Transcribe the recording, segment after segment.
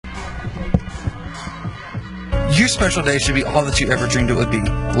Your special day should be all that you ever dreamed it would be.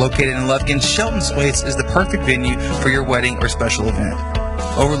 Located in Lufkin, Shelton's Place is the perfect venue for your wedding or special event.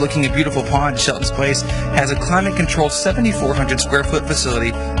 Overlooking a beautiful pond, Shelton's Place has a climate-controlled 7,400 square foot facility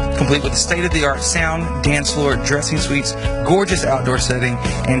complete with a state-of-the-art sound, dance floor, dressing suites, gorgeous outdoor setting,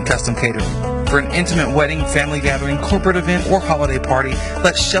 and custom catering. For an intimate wedding, family gathering, corporate event, or holiday party,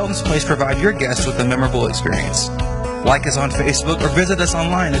 let Shelton's Place provide your guests with a memorable experience. Like us on Facebook or visit us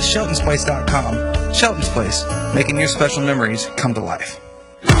online at sheltonsplace.com. Shelton's Place, making your special memories come to life.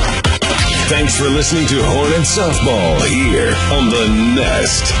 Thanks for listening to Hornet Softball here on The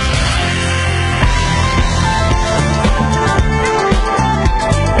Nest.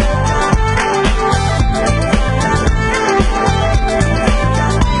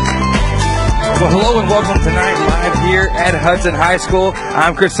 Well, hello and welcome tonight live here at Hudson High School.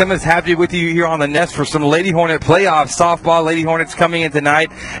 I'm Chris Simmons, happy with you here on the Nest for some Lady Hornet playoff softball. Lady Hornets coming in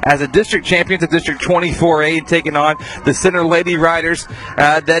tonight as a district champions of District 24A, taking on the Center Lady Riders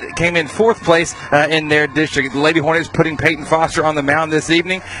that came in fourth place in their district. The Lady Hornets putting Peyton Foster on the mound this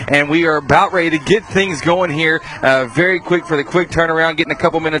evening, and we are about ready to get things going here very quick for the quick turnaround, getting a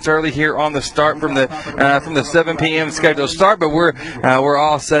couple minutes early here on the start from the 7 p.m. scheduled start, but we're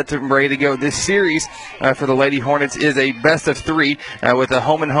all set to ready to go. This series for the Lady Hornets is a best of three with a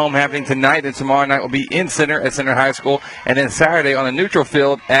home and home happening tonight, and tomorrow night will be in Center at Center High School, and then Saturday on a neutral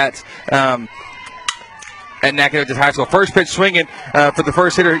field at Nacogdoches High School. First pitch swinging for the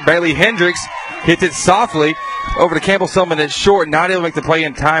first hitter, Bailey Hendricks, hits it softly over to Campbell Selman at short, not able to make the play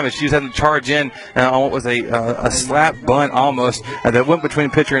in time as she was having to charge in on what was a slap bunt almost that went between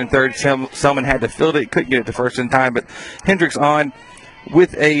pitcher and third. Selman had to field it, couldn't get it to first in time, but Hendricks on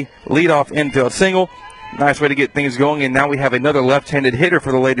with a leadoff infield single. Nice way to get things going, and now we have another left-handed hitter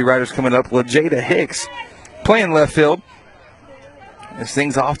for the Lady Riders coming up, LaJada Hicks, playing left field. This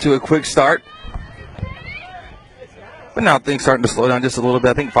thing's off to a quick start. But now things starting to slow down just a little bit.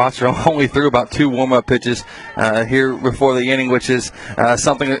 I think Foster only threw about 2 warm-up pitches here before the inning, which is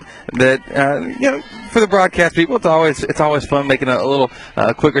something that for the broadcast people, it's always fun making a little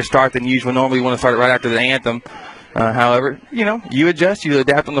quicker start than usual. Normally you want to start it right after the anthem. However, you adjust, you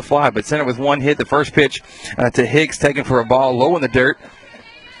adapt on the fly. But Center with one hit, the first pitch to Hicks, taken for a ball low in the dirt.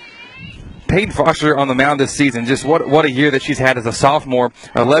 Peyton Foster on the mound this season. Just what a year that she's had as a sophomore.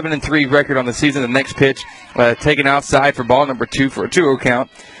 11-3 record on the season. The next pitch taken outside for ball number 2 for a 2-0 count.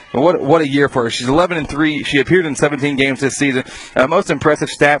 What a year for her. She's 11-3. She appeared in 17 games this season. Most impressive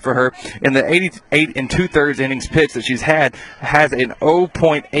stat for her in the 88 2/3 innings pitch that she's had has an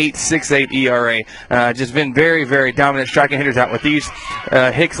 0.868 ERA. Just been very, very dominant, striking hitters out with these.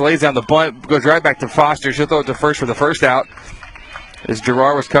 Hicks lays down the bunt, goes right back to Foster. She'll throw it to first for the first out as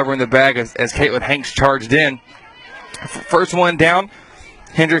Gerard was covering the bag as Caitlin Hanks charged in. First one down.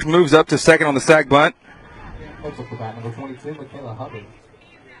 Hendricks moves up to second on the sack bunt. Number 22, Michaela Hubbard.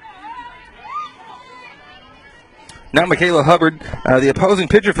 Now Michaela Hubbard, the opposing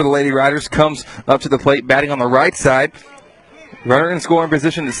pitcher for the Lady Riders, comes up to the plate, batting on the right side. Runner in scoring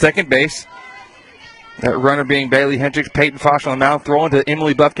position at second base. That runner being Bailey Hendricks. Peyton Foster on the mound, throwing to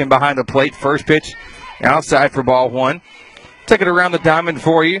Emily Buffkin behind the plate. First pitch outside for ball 1. Take it around the diamond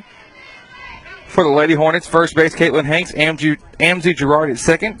for you. For the Lady Hornets, first base Caitlin Hanks, Amzie Gerard at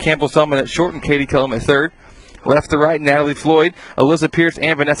second, Campbell Selman at short, and Katie Cullum at third. Left to right, Natalie Floyd, Alyssa Pierce,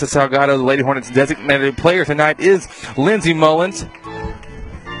 and Vanessa Salgado. The Lady Hornets' designated player tonight is Lindsey Mullins.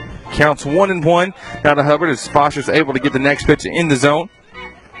 Counts 1-1. Now to Hubbard as Foster's able to get the next pitch in the zone.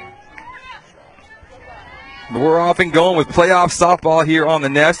 We're off and going with playoff softball here on the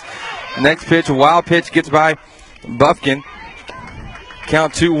Nest. Next pitch, a wild pitch, gets by Buffkin.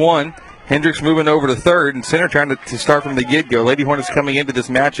 Count 2-1. Hendricks moving over to third, and Center trying to start from the get-go. Lady Hornets coming into this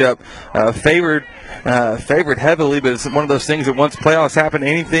matchup favored heavily, but it's one of those things that once playoffs happen,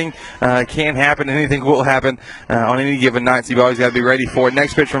 anything can happen, anything will happen on any given night, so you've always got to be ready for it.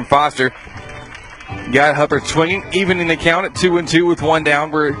 Next pitch from Foster. Got Hubbard swinging, even in the count at 2-2 with one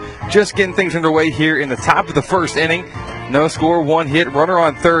down. We're just getting things underway here in the top of the first inning. No score, 1 hit, runner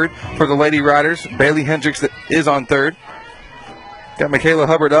on third for the Lady Riders. Bailey Hendricks is on third. Got Michaela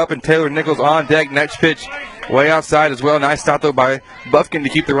Hubbard up and Taylor Nichols on deck. Next pitch way outside as well. Nice stop, though, by Buffkin to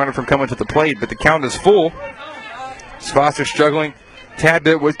keep the runner from coming to the plate. But the count is full. Foster struggling tad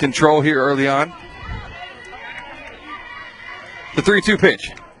bit with control here early on. The 3-2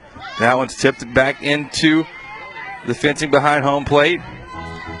 pitch. That one's tipped back into the fencing behind home plate.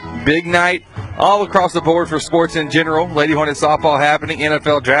 Big night all across the board for sports in general. Lady Hornet softball happening,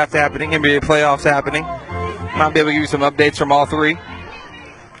 NFL draft happening, NBA playoffs happening. Might be able to give you some updates from all three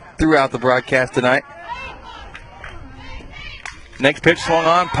throughout the broadcast tonight. Next pitch swung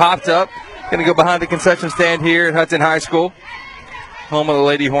on, popped up, Going to go behind the concession stand here at Hudson High School, home of the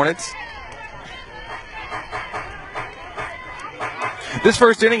Lady Hornets. This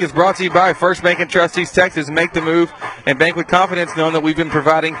first inning is brought to you by First Bank and Trust East Texas. Make the move and bank with confidence, knowing that we've been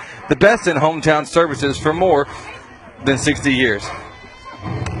providing the best in hometown services for more than 60 years.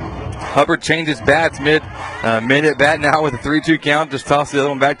 Hubbard changes bats mid at bat now with a 3-2 count. Just tosses the other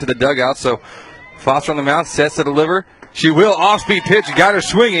one back to the dugout. So Foster on the mound, sets to deliver. She will. Off-speed pitch. Got her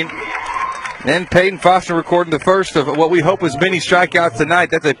swinging. And Peyton Foster recording the first of what we hope was many strikeouts tonight.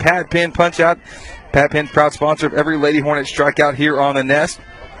 That's a Pat Penn punch-out. Pat Penn, proud sponsor of every Lady Hornet strikeout here on the Nest.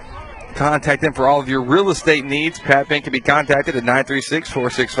 Contact them for all of your real estate needs. Pat Penn can be contacted at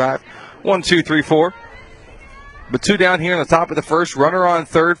 936-465-1234. But 2 down here in the top of the first. Runner on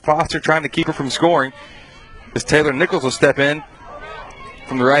third. Foster trying to keep her from scoring. As Taylor Nichols will step in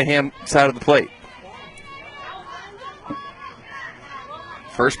from the right-hand side of the plate.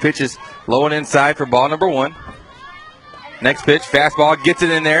 First pitch is low and inside for ball number 1. Next pitch, fastball, gets it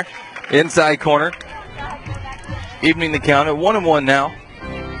in there. Inside corner. Evening the count at 1-1 now.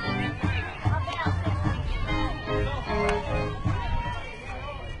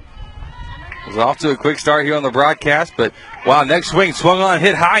 Was off to a quick start here on the broadcast, but wow, next swing swung on,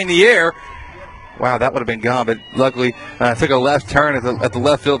 hit high in the air. Wow, that would have been gone, but luckily took a left turn at the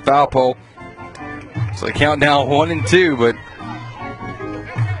left field foul pole. So the count now 1-2, but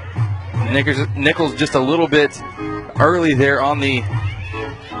Nichols just a little bit early there on the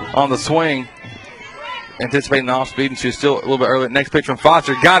swing, anticipating the off speed, and she was still a little bit early. Next pitch from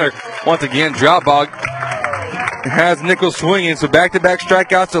Foster, got her once again. Drop ball has Nichols swinging, so back-to-back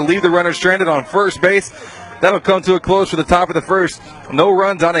strikeouts to leave the runner stranded on first base. That'll come to a close for the top of the first. No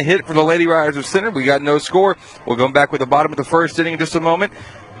runs on a hit for the Lady Riders of Center. We got no score. We'll go back with the bottom of the first inning in just a moment.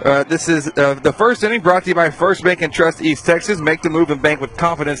 This is the first inning brought to you by First Bank and Trust East Texas. Make the move and bank with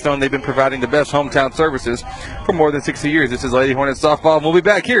confidence, knowing they've been providing the best hometown services for more than 60 years. This is Lady Hornet Softball, and we'll be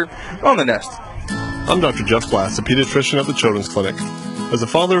back here on the Nest. I'm Dr. Jeff Glass, a pediatrician at the Children's Clinic. As a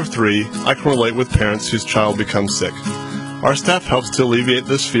father of 3, I can relate with parents whose child becomes sick. Our staff helps to alleviate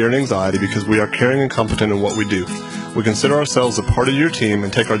this fear and anxiety because we are caring and competent in what we do. We consider ourselves a part of your team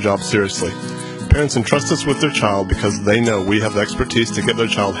and take our job seriously. Parents entrust us with their child because they know we have the expertise to get their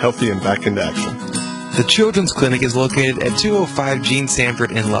child healthy and back into action. The Children's Clinic is located at 205 Gene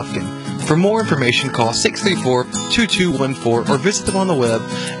Sanford in Lufkin. For more information, call 634-2214 or visit them on the web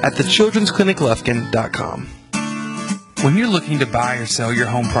at thechildren'scliniclufkin.com. When you're looking to buy or sell your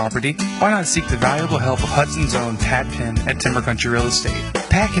home property, why not seek the valuable help of Hudson's own Pat Penn at Timber Country Real Estate?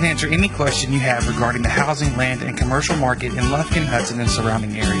 Pat can answer any question you have regarding the housing, land, and commercial market in Lufkin, Hudson, and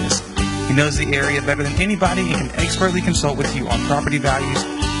surrounding areas. He knows the area better than anybody and can expertly consult with you on property values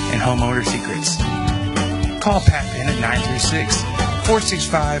and homeowner secrets. Call Pat Penn at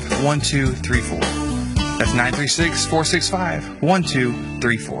 936-465-1234. That's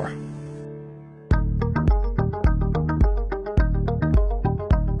 936-465-1234.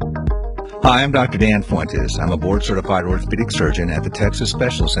 Hi, I'm Dr. Dan Fuentes. I'm a board-certified orthopedic surgeon at the Texas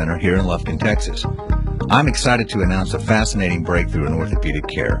Specialist Center here in Lufkin, Texas. I'm excited to announce a fascinating breakthrough in orthopedic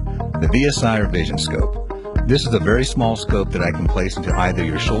care, the VSI or Vision Scope. This is a very small scope that I can place into either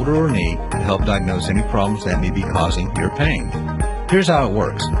your shoulder or knee to help diagnose any problems that may be causing your pain. Here's how it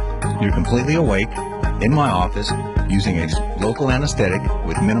works. You're completely awake in my office using a local anesthetic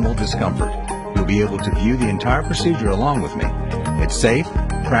with minimal discomfort. You'll be able to view the entire procedure along with me. It's safe,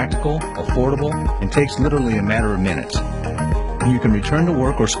 practical, affordable, and takes literally a matter of minutes. You can return to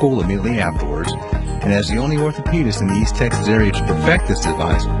work or school immediately afterwards. And as the only orthopedist in the East Texas area to perfect this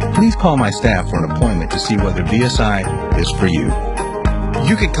device, please call my staff for an appointment to see whether VSI is for you.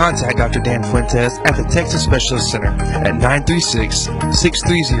 You can contact Dr. Dan Fuentes at the Texas Specialist Center at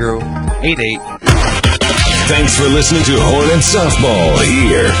 936-630-88. Thanks for listening to Hornet Softball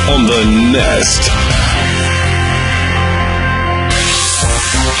here on the Nest.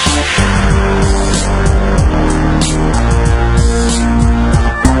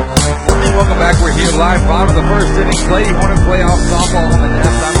 Welcome back. We're here live, bottom of the first inning. Lady Hornet playoff softball on the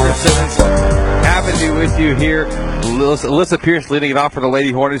Nest. I'm Chris Simmons. Happy to be with you here. Alyssa Pierce leading it off for the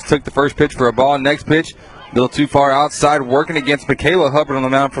Lady Hornets. Took the first pitch for a ball. Next pitch, a little too far outside, working against Michaela Hubbard on the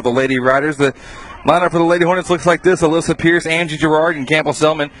mound for the Lady Riders. The lineup for the Lady Hornets looks like this: Alyssa Pierce, Angie Gerard, and Campbell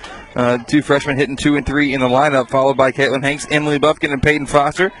Selman. 2 freshmen hitting 2 and 3 in the lineup, followed by Caitlin Hanks, Emily Buffkin, and Peyton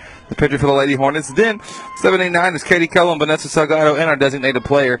Foster. The pitcher for the Lady Hornets. Then 7-8-9 is Katie Cullum, Vanessa Salgado, and our designated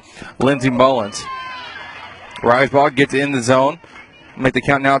player, Lindsey Mullins. Rise ball gets in the zone. Make the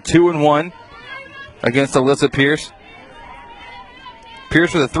count now 2-1 against Alyssa Pierce.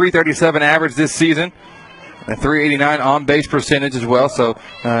 Pierce with a .337 average this season. A 389 on base percentage as well, so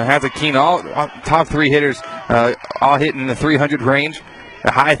has a keen top 3 hitters all hitting in the 300 range,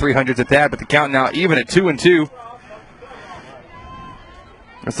 the high 300s at that, but the count now even at 2-2.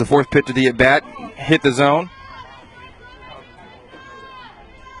 That's the 4th pitch of the at-bat, hit the zone.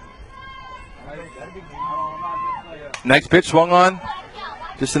 Next pitch swung on,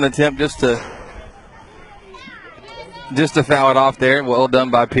 just an attempt just to foul it off there. Well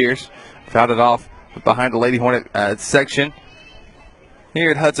done by Pierce. Fouled it off behind the Lady Hornet section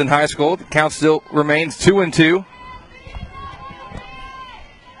here at Hudson High School. The count still remains 2-2.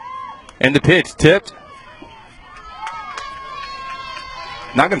 And the pitch tipped.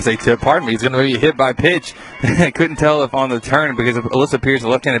 Not going to say tipped, pardon me. He's going to be hit by pitch. I couldn't tell if on the turn because of Alyssa Pierce, the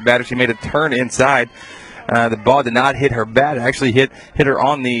left-handed batter, she made a turn inside. The ball did not hit her bat. It actually hit her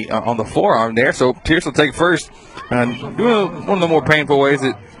on the forearm there. So Pierce will take first. One of the more painful ways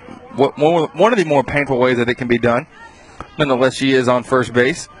that it can be done. Nonetheless, she is on first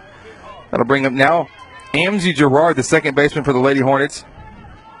base. That'll bring up now Amzie Gerard, the second baseman for the Lady Hornets.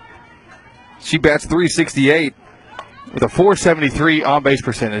 She bats .368 with a .473 on-base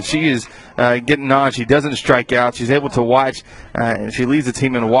percentage. She is getting on. She doesn't strike out. She's able to watch, and she leads the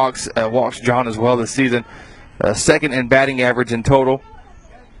team in walks drawn as well this season. Second in batting average in total.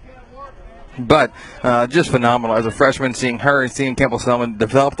 But just phenomenal as a freshman, seeing her and seeing Campbell Selman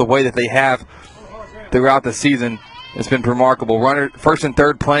develop the way that they have throughout the season. It's been remarkable. Runner first and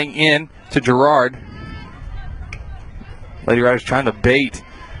third playing in to Gerard. Lady Riders trying to bait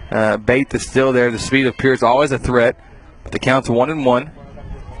the steal there. The speed of Pierce always a threat. But the count's 1-1.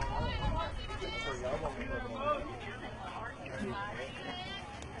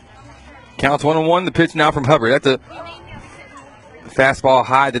 Counts 1-1. The pitch now from Hubbard. That's a fastball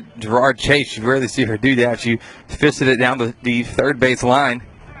high that Gerard chased. You rarely see her do that. She fisted it down the third base line.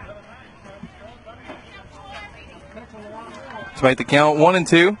 To make the count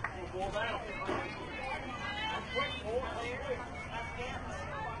 1-2.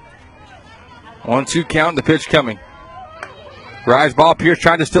 One-two count. The pitch coming. Rise ball. Pierce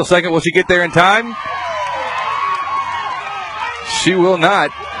trying to steal second. Will she get there in time? She will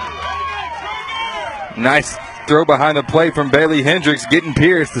not. Nice throw behind the plate from Bailey Hendricks, getting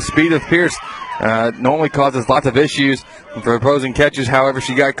Pierce. The speed of Pierce normally causes lots of issues for opposing catchers. However,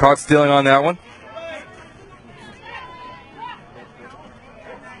 she got caught stealing on that one.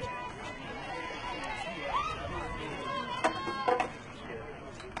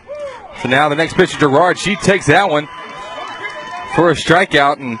 So now the next pitch to Gerard. She takes that one for a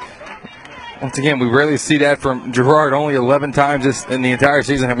strikeout. And once again, we rarely see that from Gerard. Only 11 times in the entire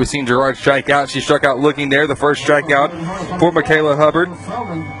season have we seen Gerard strike out. She struck out looking there, the first strikeout for Michaela Hubbard.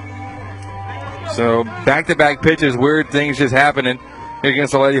 So back-to-back pitches, weird things just happening here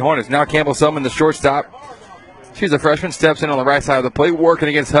against the Lady Hornets. Now Campbell Selman, the shortstop. She's a freshman, steps in on the right side of the plate, working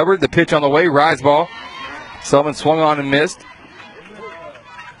against Hubbard. The pitch on the way, rise ball. Selman swung on and missed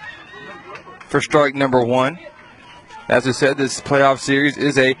for strike number 1. As I said, this playoff series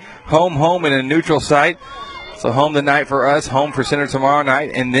is a home in a neutral site. So home tonight for us, home for Center tomorrow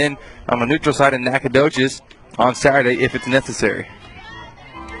night, and then on a neutral site in Nacogdoches on Saturday if it's necessary.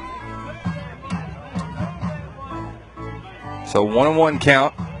 So 1-1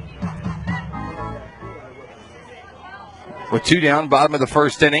 count. With 2 down, bottom of the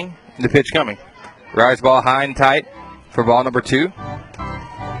first inning, the pitch coming. Rise ball high and tight for ball number 2.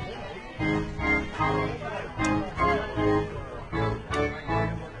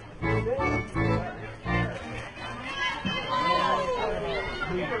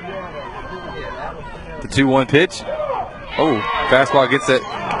 The 2-1 pitch. Oh, fastball gets it.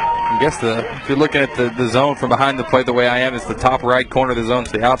 I guess if you're looking at the zone from behind the plate the way I am, it's the top right corner of the zone.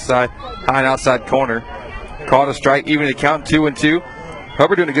 It's the outside, high and outside corner. Caught a strike, even the count 2-2.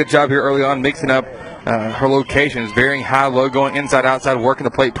 Hubbard doing a good job here early on, mixing up her locations, varying high, low, going inside, outside, working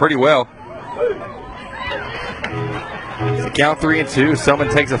the plate pretty well. The count 3-2. Selman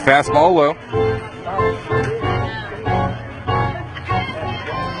takes a fastball low.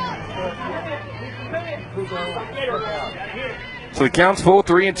 So the count's full,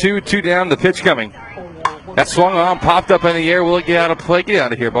 3-2, 2 down, the pitch coming. That swung on, popped up in the air. Will it get out of play? Get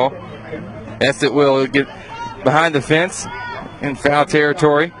out of here, ball. Yes, it will. It'll get behind the fence in foul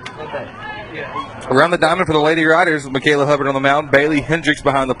territory. Around the diamond for the Lady Riders, Michaela Hubbard on the mound. Bailey Hendricks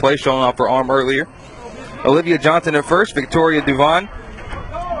behind the plate, showing off her arm earlier. Olivia Johnson at first, Victoria Duvon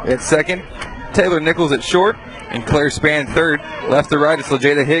at second, Taylor Nichols at short, and Claire Spann third. Left to right, it's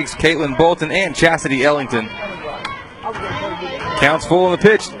LaJada Higgs, Caitlin Bolton, and Chastity Ellington. Counts full on the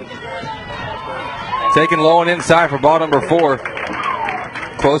pitch. Taken low and inside for ball number 4.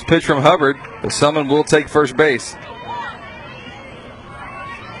 Close pitch from Hubbard. But someone will take first base.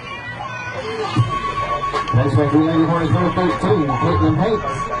 Next back to the Lady Hornets, number 13, Caitlin Hanks.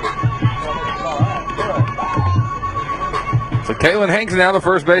 So Caitlin Hanks now the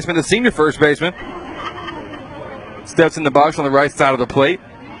first baseman, the senior first baseman. Steps in the box on the right side of the plate.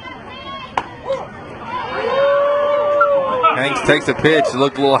 Hanks takes a pitch. It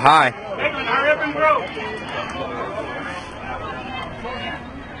looked a little high.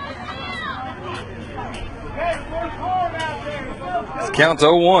 This counts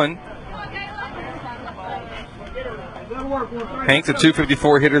 0-1. Hanks, a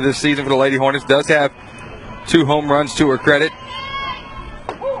 .254 hitter this season for the Lady Hornets, does have 2 home runs to her credit.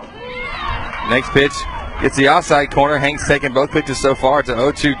 Next pitch gets the outside corner. Hanks taking both pitches so far. It's an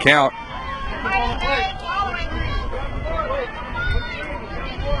 0-2 count.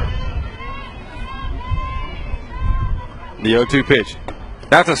 The 0-2 pitch.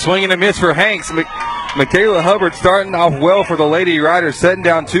 That's a swing and a miss for Hanks. Michaela Hubbard starting off well for the Lady Riders, setting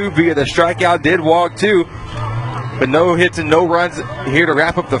down 2 via the strikeout. Did walk 2, but no hits and no runs here to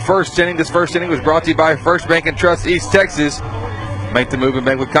wrap up the first inning. This first inning was brought to you by First Bank and Trust East Texas. Make the move and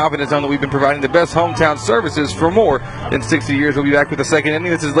bank with confidence on that we've been providing the best hometown services for more than 60 years. We'll be back with the second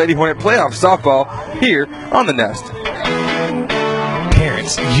inning. This is Lady Hornet Playoff Softball here on The Nest.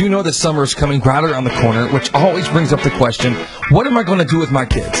 Parents, you know that summer is coming right around the corner, which always brings up the question, what am I going to do with my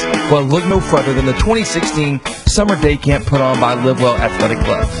kids? Well, look no further than the 2016 Summer Day Camp put on by Live Well Athletic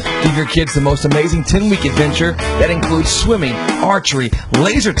Club. Give your kids the most amazing 10-week adventure that includes swimming, archery,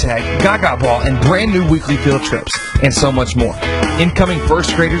 laser tag, gaga ball, and brand new weekly field trips, and so much more. Incoming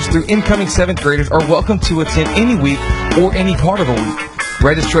first graders through incoming 7th graders are welcome to attend any week or any part of a week.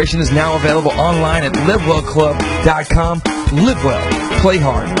 Registration is now available online at livewellclub.com. Live well, play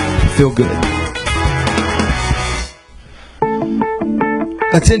hard, feel good.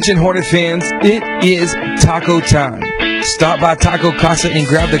 Attention Hornet fans, it is taco time. Stop by Taco Casa and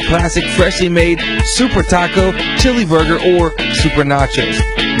grab the classic freshly made Super Taco, Chili Burger, or Super Nachos.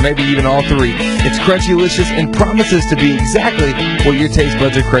 Maybe even all 3. It's crunchy-licious and promises to be exactly what your taste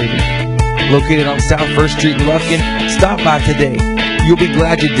buds are craving. Located on South 1st Street in Lufkin, stop by today. You'll be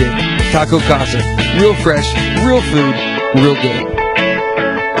glad you did. Taco Casa, real fresh, real food, real good.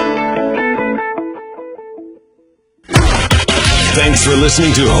 Thanks for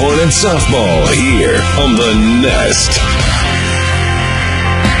listening to Hornet Softball here on The Nest.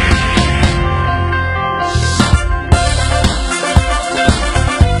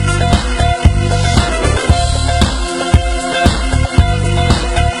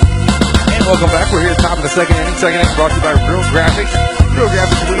 And welcome back. We're here at the top of the second inning. Second inning brought to you by Real Graphics. Real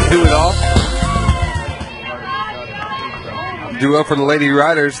Graphics, we do it all. Duo for the Lady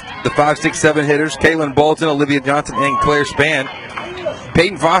Riders, the 5, 6, 7 hitters, Caitlin Bolton, Olivia Johnson, and Claire Spann.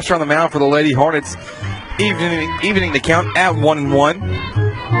 Peyton Foster on the mound for the Lady Hornets, evening the count at 1-1.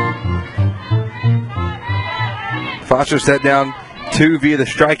 Foster set down 2 via the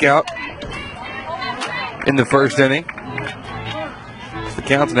strikeout in the first inning. The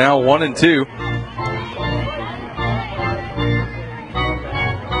count's now 1-2.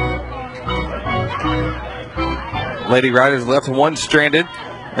 Lady Riders left 1 stranded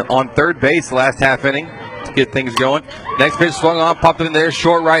on third base last half inning to get things going. Next pitch swung on, popped in there,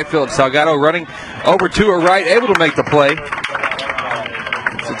 short right field. Salgado running over to her right, able to make the play.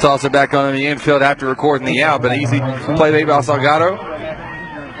 So toss it back on the infield after recording the out, but easy play made by Salgado.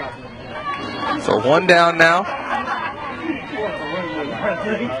 So 1 down now.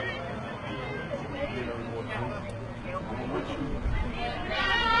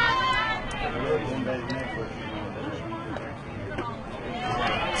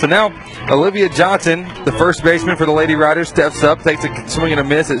 So now, Olivia Johnson, the first baseman for the Lady Riders, steps up, takes a swing and a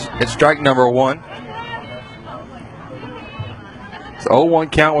miss at strike number 1. So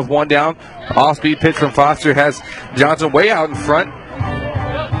 0-1 count with 1 down. Off-speed pitch from Foster has Johnson way out in front.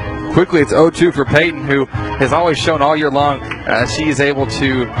 Quickly, it's 0-2 for Peyton, who has always shown all year long she is able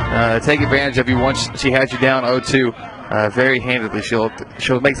to take advantage of you once she has you down 0-2. Very handedly. She'll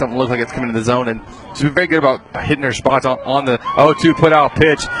make something look like it's coming to the zone, and she's been very good about hitting her spots on the 0-2 put-out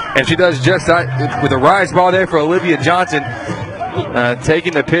pitch. And she does just that with a rise ball there for Olivia Johnson.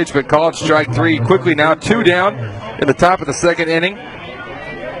 Taking the pitch, but called strike 3. Quickly now 2 down in the top of the second inning.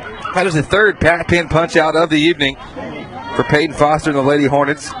 That is the third Pat Penn punch-out of the evening for Peyton Foster and the Lady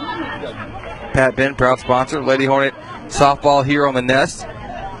Hornets. Pat Penn, proud sponsor, Lady Hornet softball here on the Nest.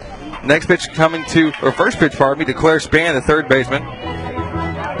 Next pitch first pitch, to Claire Spann, the third baseman.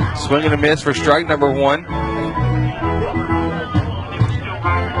 Swing and a miss for strike number 1.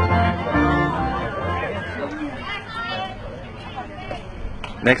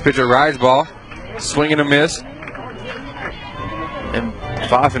 Next pitcher, rise ball. Swing and a miss. And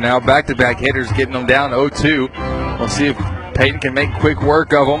Foster now back-to-back hitters getting them down 0-2. We'll see if Peyton can make quick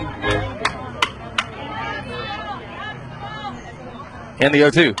work of them. And the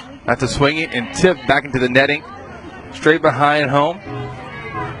 0-2. That's a swing it and tip back into the netting. Straight behind home.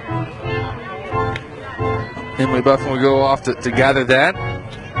 Emily Buffin will go off to gather that.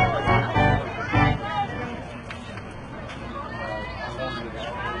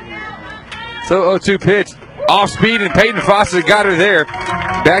 So 0-2 pitch. Off speed, and Peyton Foster got her there.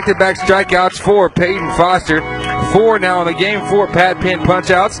 Back-to-back strikeouts for Peyton Foster. 4 now in the game, 4 Pat Penn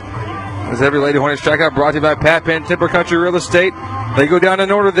punch-outs. As every Lady Hornet strikeout brought to you by Pat Penn, Timber Country Real Estate. They go down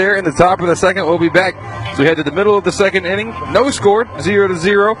in order there in the top of the second. We'll be back. So we head to the middle of the second inning. No score,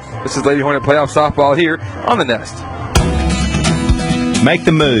 0-0. This is Lady Hornet playoff softball here on the Nest. Make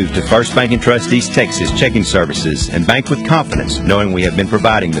the move to First Bank & Trust East Texas checking services and bank with confidence, knowing we have been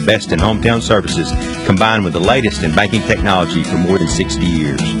providing the best in hometown services combined with the latest in banking technology for more than 60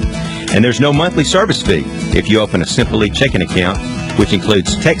 years. And there's no monthly service fee if you open a Simply checking account, which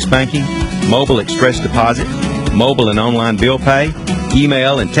includes text banking, mobile express deposit, mobile and online bill pay,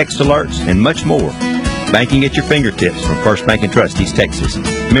 email and text alerts, and much more. Banking at your fingertips from First Bank & Trust East Texas.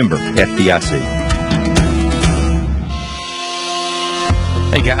 Member FDIC.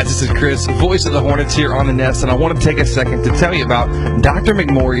 Hey guys, this is Chris, voice of the Hornets here on the Nest, and I want to take a second to tell you about Dr.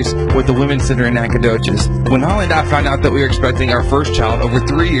 McMorris with the Women's Center in Nacogdoches. When Holly and I found out that we were expecting our first child over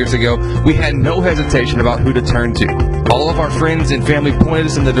 3 years ago, we had no hesitation about who to turn to. All of our friends and family pointed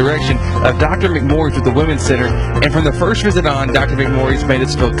us in the direction of Dr. McMorris with the Women's Center, and from the first visit on, Dr. McMorris made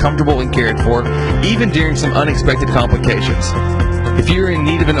us feel comfortable and cared for, even during some unexpected complications. If you're in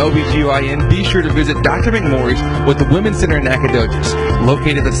need of an OBGYN, be sure to visit Dr. McMorris with the Women's Center in Nacogdoches.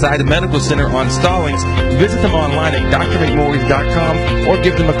 Located beside the Medical Center on Stallings, visit them online at drmcmorris.com or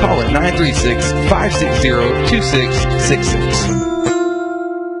give them a call at 936-560-2666.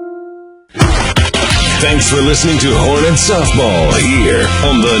 Thanks for listening to Hornet Softball here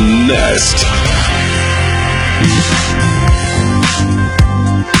on the Nest.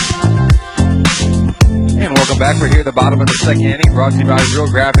 And welcome back. We're here at the bottom of the second inning, brought to you by Real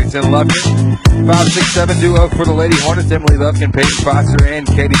Graphics in Lufkin. 5-6-7 duo for the Lady Hornets, Emily Lufkin, Peyton Foster, and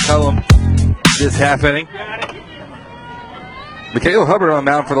Katie Cullum this half inning. Michaela Hubbard on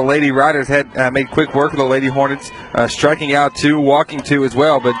the mound for the Lady Riders had made quick work of the Lady Hornets, striking out 2, walking 2 as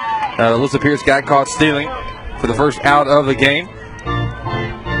well, but Alyssa Pierce got caught stealing for the first out of the game.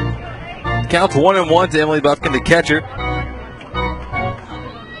 Counts 1-1 to Emily Buffkin, the catcher.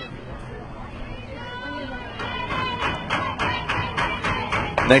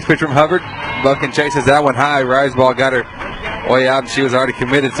 Next pitch from Hubbard. Buffkin chases that one high. Rise ball got her way out, and she was already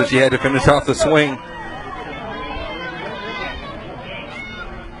committed, so she had to finish off the swing.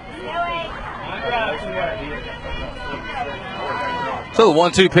 So the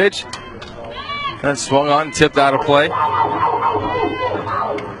 1-2 pitch. That swung on, tipped out of play.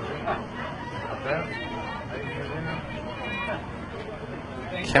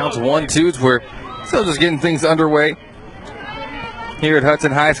 Counts 1-2. We're still just getting things underway here at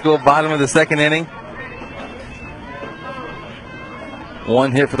Hudson High School, bottom of the second inning.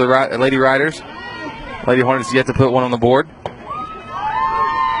 One hit for the Lady Riders. Lady Hornets yet to put one on the board.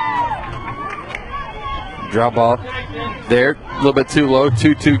 Drop ball there, a little bit too low,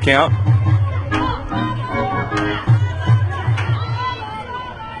 2-2 count.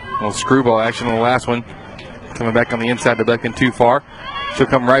 A little screwball action on the last one. Coming back on the inside to Buffkin too far. She'll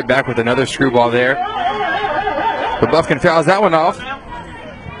come right back with another screwball there. But Buffkin fouls that one off.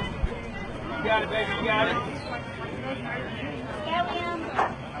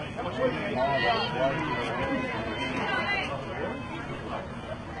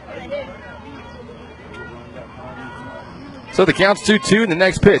 So the count's 2-2 in the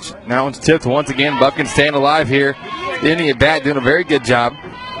next pitch. Now one's tipped once again. Buffkin staying alive here. The inning at bat doing a very good job.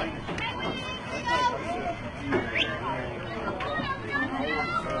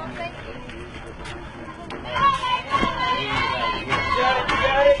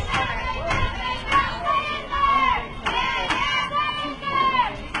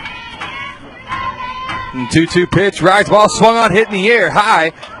 And 2-2 pitch. Rise ball swung on, hit in the air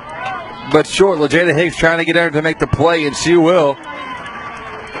high, but short. LaJada Higgs trying to get her to make the play, and she will.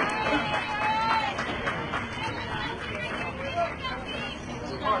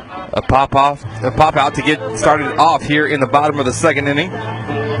 A pop out to get started off here in the bottom of the second inning.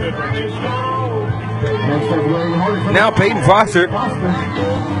 Now Peyton Foster,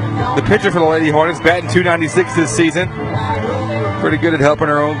 the pitcher for the Lady Hornets, batting .296 this season. Pretty good at helping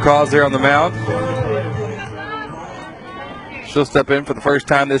her own cause there on the mound. She'll step in for the first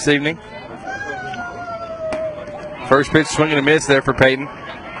time this evening. First pitch, swing and a miss there for Peyton.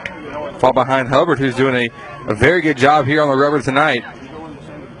 Fall behind Hubbard, who's doing a very good job here on the rubber tonight.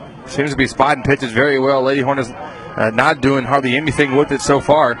 Seems to be spotting pitches very well. Lady Hornets not doing hardly anything with it so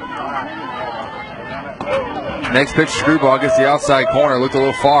far. Next pitch, screwball, gets the outside corner. Looked a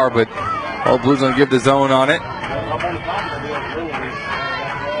little far, but Old Blues going to give the zone on it.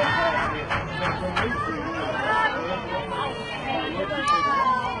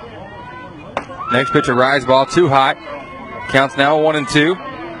 Next pitch, a rise ball, too high. Counts now 1-2.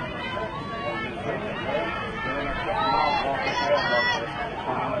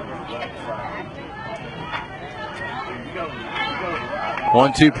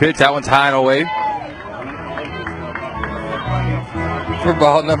 One-two pitch, that one's high and away for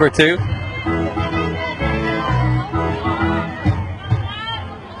ball number 2.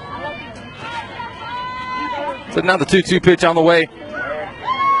 So now the 2-2 pitch on the way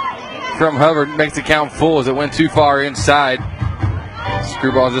from Hubbard makes the count full as it went too far inside.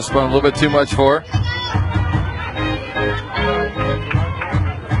 Screwball just spun a little bit too much for her.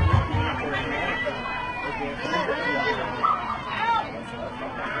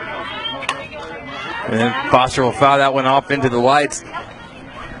 And then Foster will foul that one off into the lights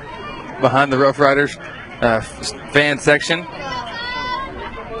behind the Rough Riders fan section.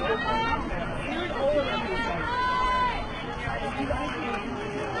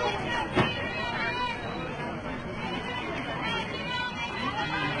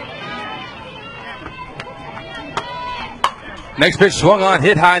 Next pitch swung on,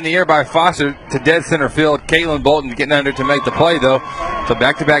 hit high in the air by Foster to dead center field. Caitlin Bolton getting under to make the play, though. So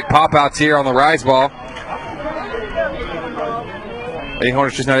back-to-back pop-outs here on the rise ball. Lady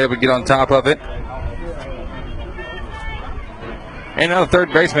Hornets just not able to get on top of it. And now the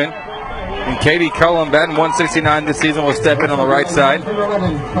third baseman, and Katie Cullum, batting 169 this season, will step in on the right side.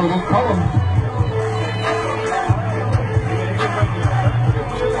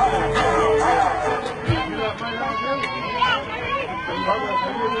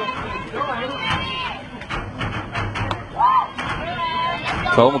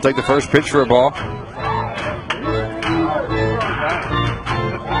 Cullum will take the first pitch for a ball.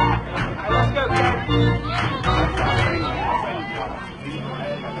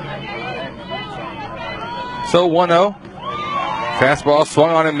 So 1-0. Fastball swung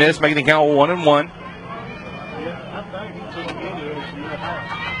on and missed, making the count 1-1.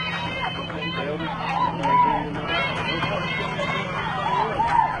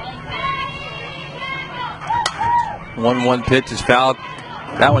 One pitch is fouled.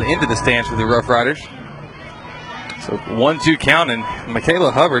 That one into the stands for the Rough Riders. So 1-2 count, and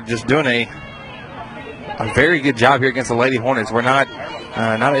Michaela Hubbard just doing a very good job here against the Lady Hornets. We're not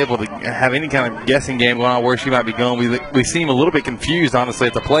able to have any kind of guessing game going on where she might be going. We seem a little bit confused, honestly,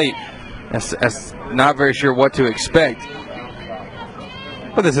 at the plate, as not very sure what to expect.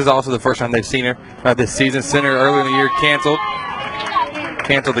 But this is also the first time they've seen her this season. Center earlier in the year canceled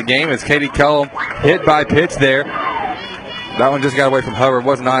the game as Katie Cullum hit by pitch there. That one just got away from Hubbard.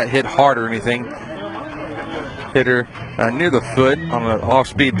 Was not hit hard or anything. Hit her near the foot on an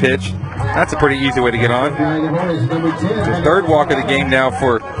off-speed pitch. That's a pretty easy way to get on. The third walk of the game now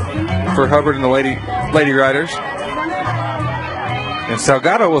for Hubbard and the Lady Riders. And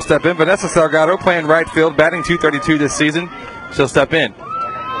Salgado will step in. Vanessa Salgado playing right field, batting .232 this season. She'll step in.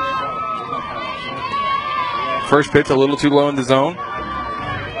 First pitch a little too low in the zone.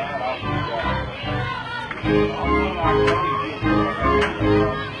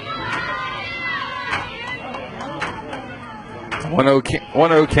 One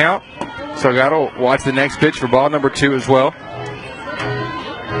 0 count. Salgado will watch the next pitch for ball number 2 as well.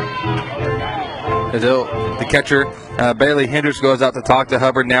 As the catcher, Bailey Hendricks, goes out to talk to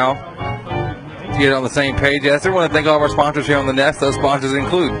Hubbard now to get on the same page. Yes, I want to thank all of our sponsors here on the Nest. Those sponsors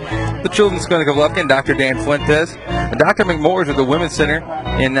include the Children's Clinic of Lufkin, Dr. Dan Fuentes, Dr. McMoores at the Women's Center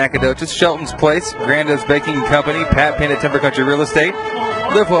in Nacogdoches, Shelton's Place, Granda's Baking Company, Pat Penn at Timber Country Real Estate,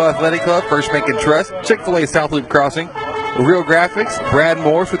 Liverpool Athletic Club, First Bank and Trust, Chick-fil-A South Loop Crossing, Real Graphics, Brad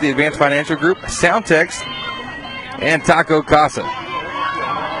Morse with the Advanced Financial Group, Soundtex, and Taco Casa.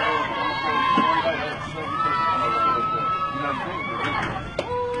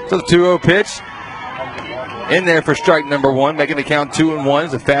 So the 2-0 pitch in there for strike number 1, making the count 2-1.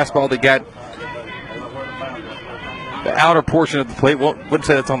 It's a fastball that got the outer portion of the plate. Wouldn't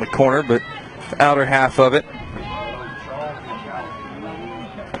say that's on the corner, but the outer half of it.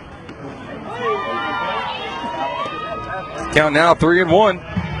 Count now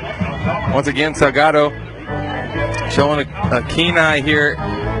 3-1. Once again, Salgado showing a keen eye here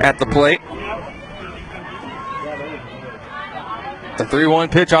at the plate. The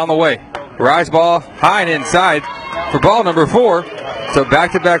 3-1 pitch on the way. Rise ball high and inside for ball number 4. So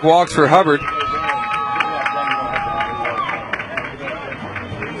back-to-back walks for Hubbard.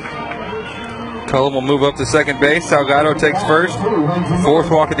 Cullen will move up to second base. Salgado takes first. 4th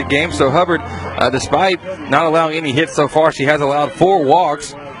walk of the game. So Hubbard, despite not allowing any hits so far, she has allowed 4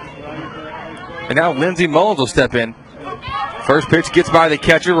 walks. And now Lindsey Mullins will step in. First pitch gets by the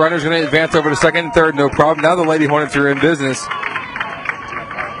catcher. Runner's going to advance over to second and third. No problem. Now the Lady Hornets are in business.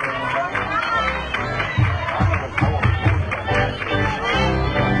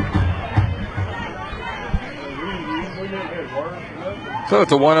 So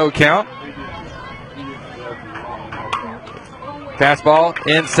it's a 1-0 count. Fastball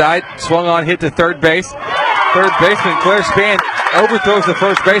inside, swung on, hit to third base. Third baseman Claire Span overthrows the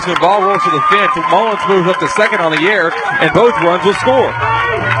first baseman. Ball rolls to the fence. Mullins moves up to second on the air, and both runs will score.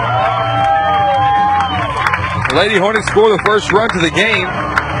 The Lady Hornets score the first run to the game.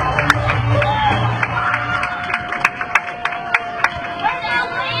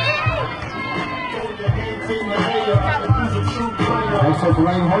 The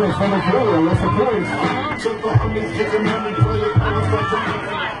Lady Hornets number 3, Alyssa Pierce.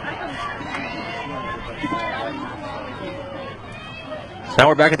 Now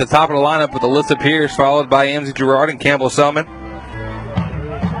we're back at the top of the lineup with Alyssa Pierce, followed by Amzie Gerard and Campbell Selman.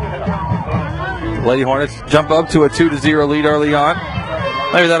 The Lady Hornets jump up to a 2-0 lead early on.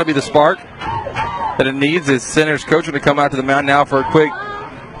 Maybe that'll be the spark that it needs. As Center's coach going to come out to the mound now for a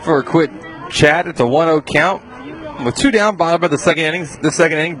quick chat. It's a 1-0 count. With 2 down, bottom of the second inning. The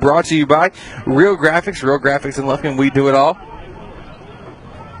second inning brought to you by Real Graphics. Real Graphics in Lufkin. We do it all.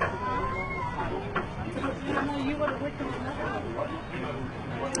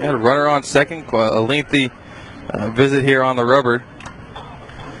 And a runner on second. A lengthy visit here on the rubber.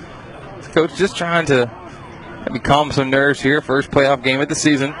 Coach just trying to maybe calm some nerves here. First playoff game of the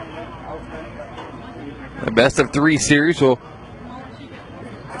season. The best of 3 series will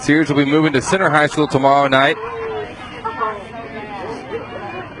be moving to Center High School tomorrow night.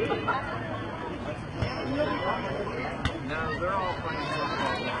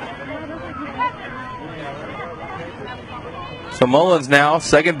 So Mullins now,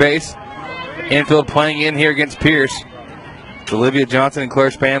 second base. Infield playing in here against Pierce. Olivia Johnson and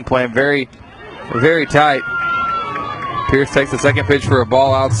Claire Span playing very, very tight. Pierce takes the second pitch for a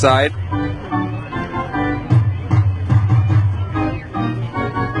ball outside.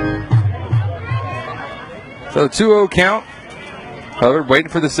 So 2-0 count. Hubbard waiting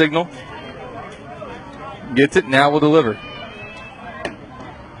for the signal. Gets it, now will deliver.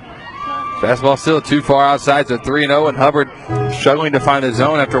 Fastball still too far outside, so 3-0, and Hubbard struggling to find the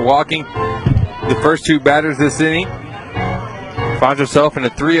zone after walking the first 2 batters this inning. Finds herself in a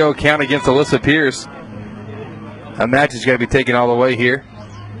 3-0 count against Alyssa Pierce. A match is going to be taken all the way here.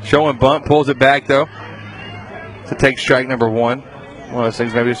 Showing bunt, pulls it back though to take strike number 1. One of those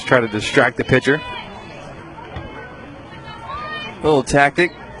things, maybe just try to distract the pitcher. Little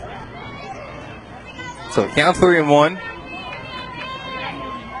tactic. So count 3-1.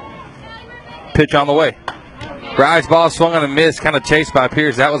 Pitch on the way. Rise ball swung on a miss, kind of chased by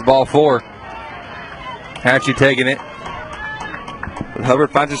Pierce. That was ball 4. Had she taken it. But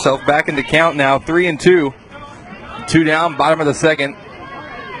Hubbard finds herself back in the count now, 3-2. 2 down, bottom of the second.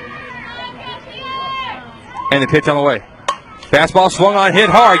 And the pitch on the way. Fastball swung on, hit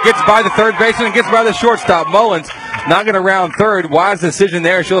hard, gets by the third baseman and gets by the shortstop. Mullins not going to round third. Wise decision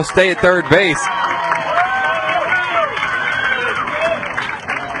there. She'll stay at third base.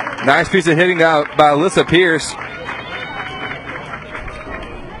 Nice piece of hitting now by Alyssa Pierce.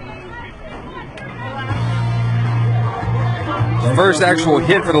 First actual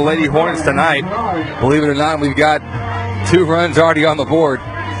hit for the Lady Hornets tonight. Believe it or not, we've got 2 runs already on the board.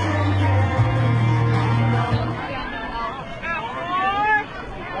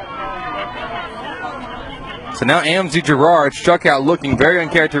 So now Amzie Gerard struck out looking very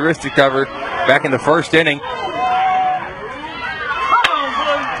uncharacteristic of her back in the first inning.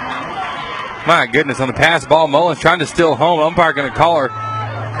 My goodness, on the pass ball, Mullins trying to steal home. Umpire going to call her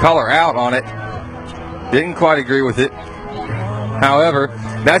out on it. Didn't quite agree with it. However,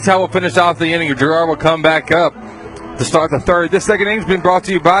 that's how we'll finish off the inning. Gerard will come back up to start the third. This second inning has been brought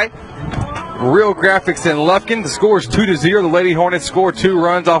to you by Real Graphics in Lufkin. The score is 2-0. The Lady Hornets scored 2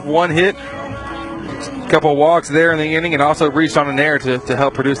 runs off 1 hit. A couple walks there in the inning, and also reached on an error to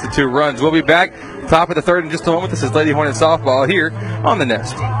help produce the 2 runs. We'll be back top of the third in just a moment. This is Lady Hornet softball here on The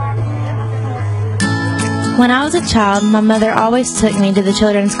Nest. When I was a child, my mother always took me to the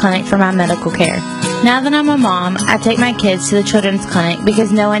children's clinic for my medical care. Now that I'm a mom, I take my kids to the children's clinic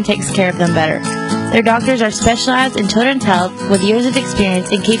because no one takes care of them better. Their doctors are specialized in children's health with years of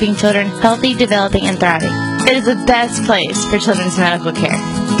experience in keeping children healthy, developing, and thriving. It is the best place for children's medical care.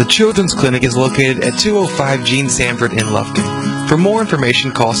 The Children's Clinic is located at 205 Gene Sanford in Lufkin. For more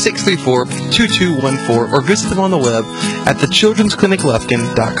information, call 634-2214 or visit them on the web at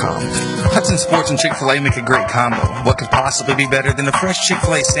thechildren'scliniclufkin.com. Hudson Sports and Chick-fil-A make a great combo. What could possibly be better than a fresh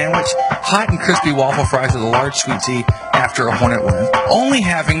Chick-fil-A sandwich, hot and crispy waffle fries with a large sweet tea after a Hornet win? Only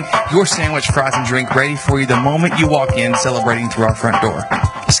having your sandwich, fries, and drink ready for you the moment you walk in, celebrating through our front door.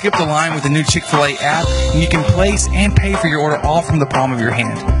 Skip the line with the new Chick-fil-A app, and you can place and pay for your order all from the palm of your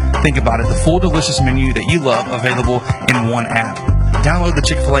hand. Think about it, the full delicious menu that you love available in one app. Download the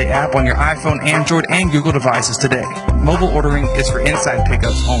Chick-fil-A app on your iPhone, Android, and Google devices today. Mobile ordering is for inside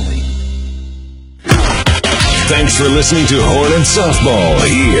pickups only. Thanks for listening to Hornet Softball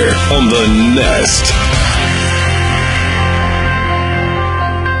here on The Nest.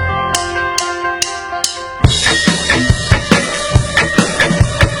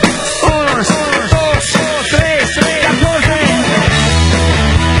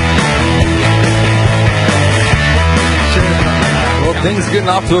 Things getting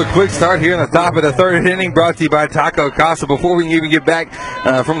off to a quick start here in the top of the third inning, brought to you by Taco Casa. Before we even get back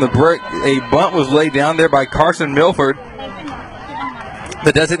from the break, a bunt was laid down there by Carson Milford.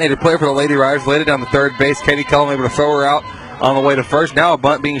 The designated player for the Lady Riders laid it down the third base. Katie Cullum able to throw her out on the way to first. Now a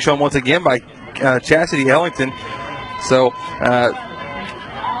bunt being shown once again by Chastity Ellington. So,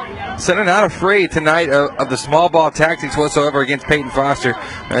 Center not afraid tonight of the small ball tactics whatsoever against Peyton Foster,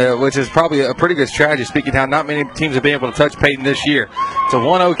 which is probably a pretty good strategy, speaking how not many teams have been able to touch Peyton this year. It's a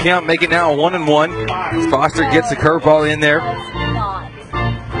 1-0 count, make it now a 1-1. Foster gets the curveball in there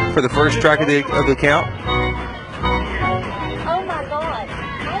for the first strike of the count. Oh my God,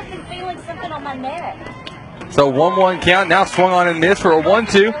 I've been feeling something on my neck. So 1-1 count, now swung on and missed for a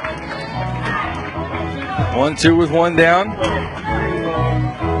 1-2. 1-2 with one down.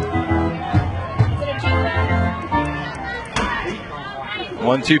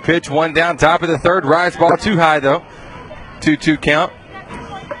 1-2 pitch, one down, top of the third. Rise ball too high, though. 2-2 count.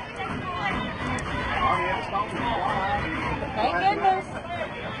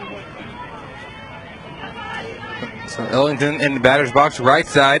 So Ellington in the batter's box, right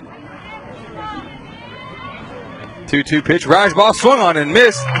side. 2-2 pitch, rise ball, swung on and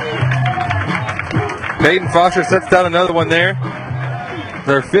missed. Peyton Foster sets down another one there.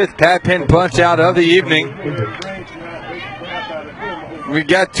 Their fifth Pat Penn punch out of the evening. We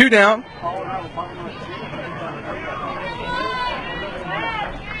got two down.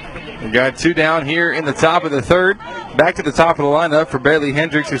 We got two down here in the top of the third. Back to the top of the lineup for Bailey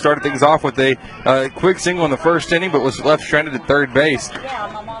Hendricks, who started things off with a quick single in the first inning, but was left stranded at third base.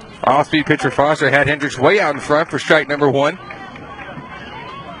 Off-speed pitcher Foster had Hendricks way out in front for strike number one.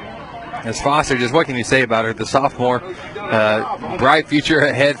 As Foster, just what can you say about her? The sophomore, bright future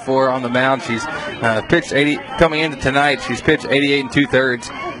ahead for her on the mound. She's pitched 80, coming into tonight, she's pitched 88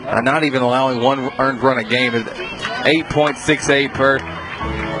 2/3, not even allowing one earned run a game, 8.68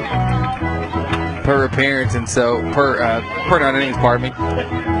 per appearance, and so per 9 innings, pardon me.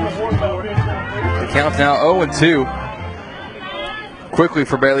 The count's now 0-2. Quickly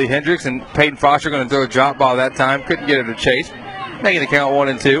for Bailey Hendricks, and Peyton Foster going to throw a drop ball that time. Couldn't get her to chase, making the count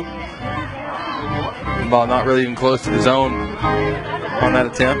 1-2. Ball not really even close to the zone on that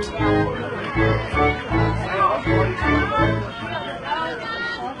attempt.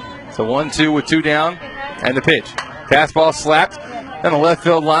 So 1-2 with two down, and the pitch. Fastball slapped, and the left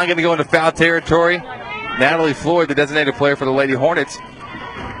field line going to go into foul territory. Natalie Floyd, the designated player for the Lady Hornets,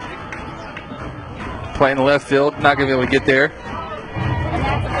 playing the left field, not going to be able to get there.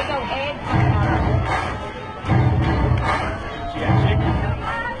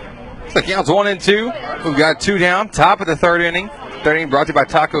 The count's 1-2. We've got two down. Top of the third inning. Third inning brought to you by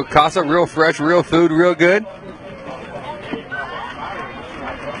Taco Casa. Real fresh, real food, real good.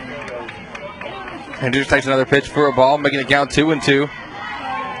 Hendricks takes another pitch for a ball, making the count 2-2.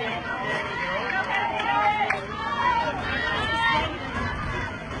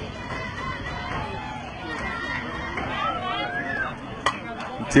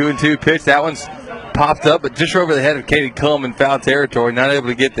 Two and two pitch. That one's popped up, but just over the head of Katie Cullum in foul territory. Not able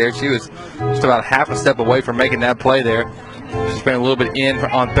to get there. She was just about half a step away from making that play there. She's been a little bit in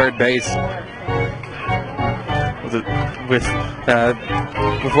on third base. With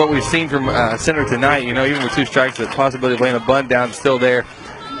what we've seen from Center tonight, you know, even with two strikes, the possibility of laying a bunt down is still there.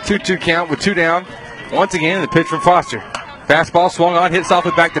 2-2 count with two down. Once again, the pitch from Foster. Fastball swung on, hit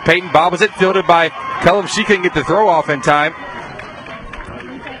softly back to Peyton. Bobbles it, fielded by Cullum. She couldn't get the throw off in time.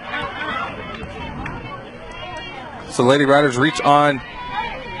 So Lady Riders reach on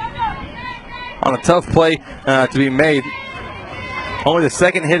on a tough play to be made. Only the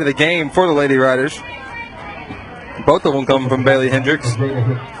second hit of the game for the Lady Riders. Both of them coming from Bailey Hendricks.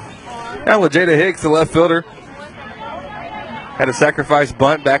 Now LaJada Hicks, the left fielder, had a sacrifice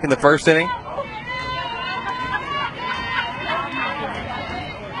bunt back in the first inning.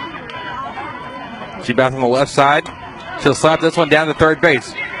 She bats on the left side. She'll slap this one down to third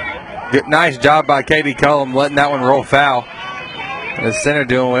base. Good, nice job by Katie Cullum letting that one roll foul. The center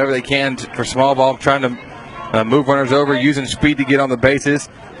doing whatever they can for small ball, trying to move runners over, using speed to get on the bases.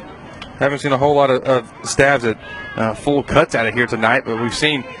 Haven't seen a whole lot of stabs at full cuts out of here tonight, but we've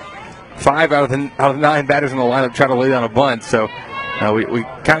seen 5 out of 9 batters in the lineup try to lay down a bunt. So we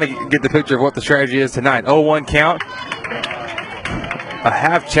kind of get the picture of what the strategy is tonight. 0-1 count. A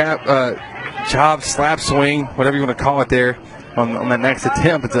half chop, slap swing, whatever you want to call it there on that next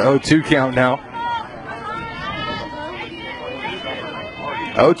attempt. It's an 0-2 count now.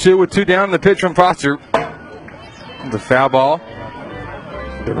 0-2 with 2 down. The pitch from Foster. The foul ball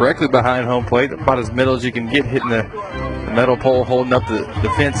directly behind home plate, about as middle as you can get, hitting the metal pole holding up the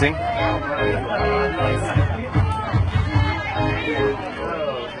fencing.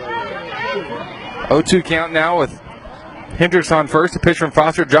 Oh, 2 count now with Hendricks on first. The pitch from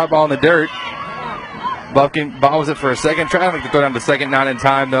Foster, drop ball in the dirt. Buffkin bobbles it for a second. Trying to throw down to second, not in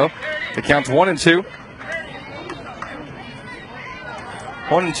time though. The count's 1-2.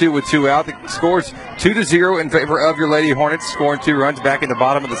 1-2 with 2 out. The score's 2-0 in favor of your Lady Hornets, scoring 2 runs back in the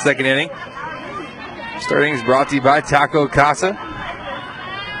bottom of the second inning. Starting is brought to you by Taco Casa.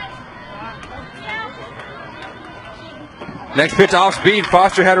 Next pitch off speed.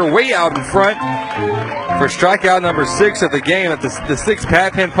 Foster had her way out in front for strikeout number 6 of the game. At the 6th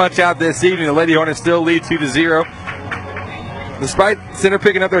pat pin punch out this evening, the Lady Hornets still lead 2-0. Despite center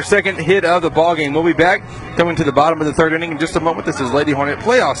picking up their second hit of the ball game. We'll be back coming to the bottom of the third inning in just a moment. This is Lady Hornet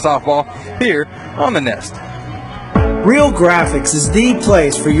playoff softball here on The Nest. Real Graphics is the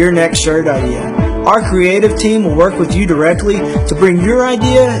place for your next shirt idea. Our creative team will work with you directly to bring your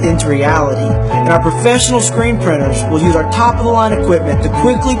idea into reality. And our professional screen printers will use our top-of-the-line equipment to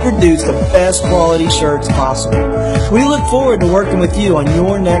quickly produce the best quality shirts possible. We look forward to working with you on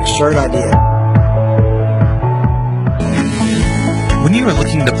your next shirt idea. When you are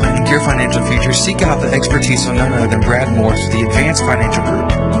looking to plan your financial future, seek out the expertise of none other than Brad Morris with the Advanced Financial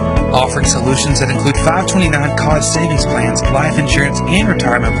Group. Offering solutions that include 529 college savings plans, life insurance, and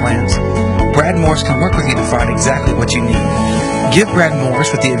retirement plans, Brad Morris can work with you to find exactly what you need. Give Brad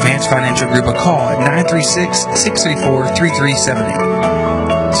Morris with the Advanced Financial Group a call at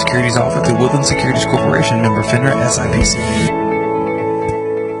 936-634-3378. Securities offered through Woodland Securities Corporation, member FINRA SIPC.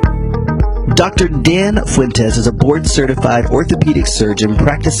 Dr. Dan Fuentes is a board-certified orthopedic surgeon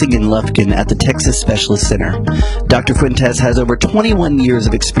practicing in Lufkin at the Texas Specialist Center. Dr. Fuentes has over 21 years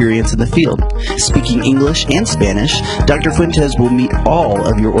of experience in the field. Speaking English and Spanish, Dr. Fuentes will meet all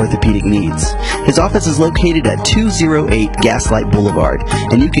of your orthopedic needs. His office is located at 208 Gaslight Boulevard,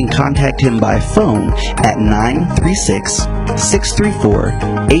 and you can contact him by phone at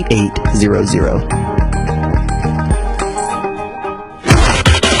 936-634-8800.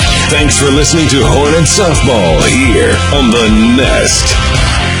 Thanks for listening to Hornet Softball here on The Nest.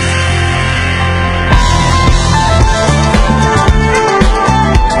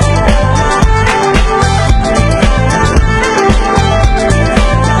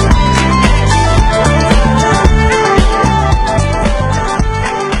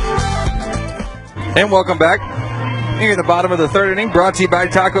 And welcome back. Here at the bottom of the third inning, brought to you by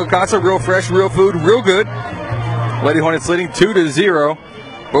Taco Casa. Real fresh, real food, real good. Lady Hornets leading 2-0.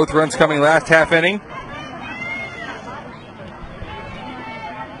 Both runs coming last half inning.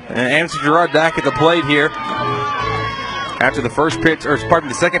 And Nancy Gerard back at the plate here. After the first pitch, or pardon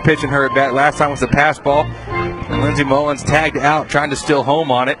me, the second pitch in her at bat. Last time was the pass ball. And Lindsey Mullins tagged out, trying to steal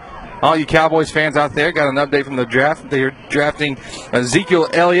home on it. All you Cowboys fans out there got an update from the draft. They are drafting Ezekiel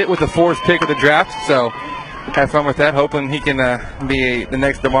Elliott with the 4th pick of the draft. So have fun with that, hoping he can be the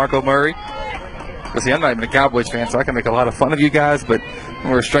next DeMarco Murray. But see, I'm not even a Cowboys fan, so I can make a lot of fun of you guys, but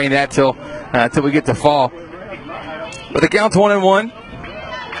we'll restrain that till we get to fall. But the count's 1-1.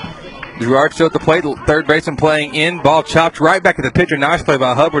 Gerard still at the plate, third baseman playing in. Ball chopped right back at the pitcher. Nice play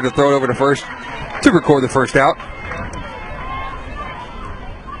by Hubbard to throw it over to first to record the first out.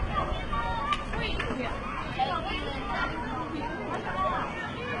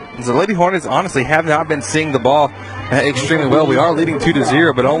 The Lady Hornets honestly have not been seeing the ball extremely well. We are leading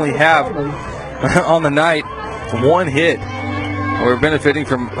 2-0, but only have on the night 1 hit. We're benefiting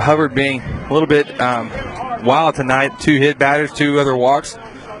from Hubbard being a little bit wild tonight. 2 hit batters, 2 other walks,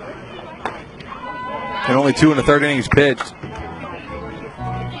 and only 2 in the third innings pitched.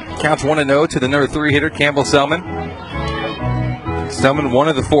 Counts 1-0 to the number 3 hitter, Campbell Selman. Selman, one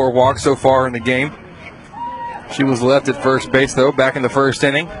of the 4 walks so far in the game. She was left at first base, though, back in the first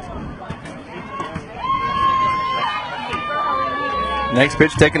inning. Next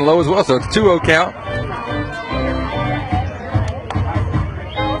pitch taken low as well, so it's 2-0 count.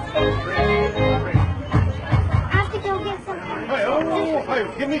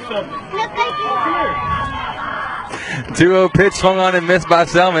 Give me something. 2-0 pitch swung on and missed by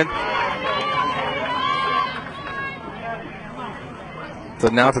Selman. So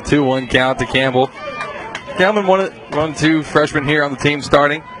now it's a 2-1 count to Campbell. Campbell, one of 2 freshmen here on the team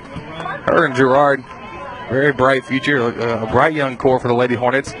starting. Her and Gerard, very bright future, a bright young core for the Lady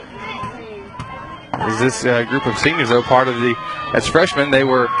Hornets. Is this group of seniors, though, part of as freshmen, they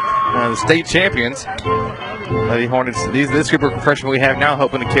were the state champions. Lady Hornets, this group of freshmen we have now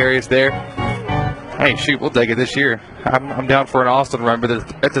hoping to carry us there. Hey, shoot, we'll take it this year. I'm down for an Austin run, but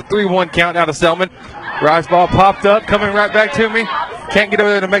it's a 3-1 count now to Selman. Rise ball popped up, coming right back to me. Can't get over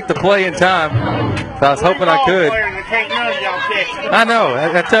there to make the play in time. So I was hoping I could. I know.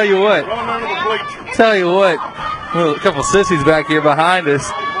 I tell you what. A couple sissies back here behind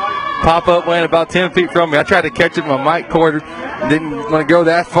us. Pop up, went about 10 feet from me. I tried to catch it with my mic cord. Didn't want to go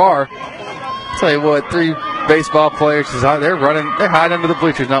that far. Tell you what, 3 baseball players, they're hiding under the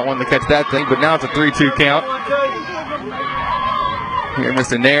bleachers, not wanting to catch that thing, but now it's a 3-2 count. Here,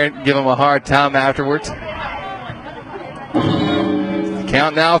 Mr. Nairn, give him a hard time afterwards.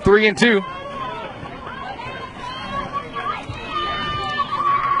 Count now 3-2.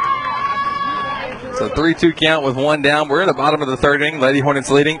 So 3-2 count with 1 down. We're in the bottom of the 3rd inning. Lady Hornets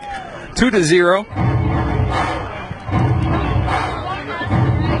leading 2-0.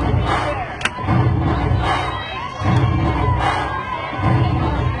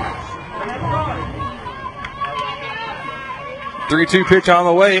 Three-two pitch on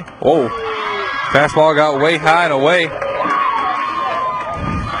the way. Oh, fastball got way high and away.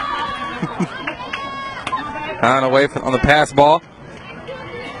 High and away on the pass ball.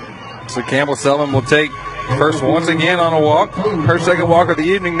 So Campbell Selman will take first once again on a walk. Her second walk of the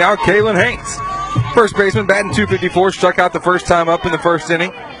evening now, Kaylin Hanks. First baseman, batting .254, struck out the first time up in the first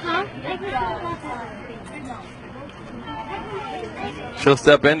inning. She'll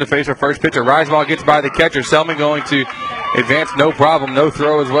step in to face her first pitcher. Rise ball gets by the catcher. Selman going to advance, no problem. No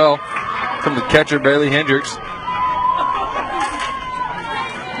throw as well from the catcher, Bailey Hendricks.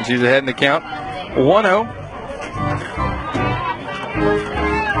 And she's ahead in the count. 1-0.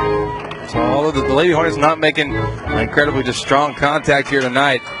 So although the Lady Hornets not making incredibly just strong contact here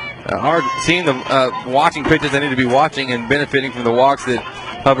tonight, are seeing the watching pitches they need to be watching and benefiting from the walks that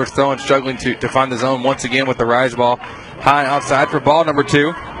Hubbard's throwing, struggling to find the zone once again with the rise ball high outside for ball number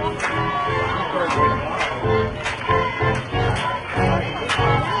 2.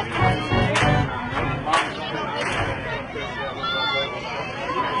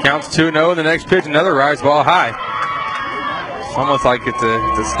 Counts 2-0. The next pitch, another rise ball high. It's almost like it's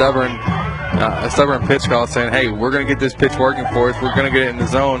a stubborn pitch call saying, hey, we're going to get this pitch working for us. We're going to get it in the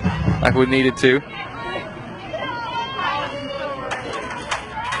zone like we needed to.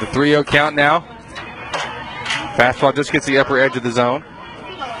 The 3-0 count now. Fastball just gets the upper edge of the zone.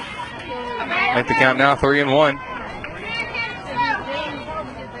 Make the count now 3-1.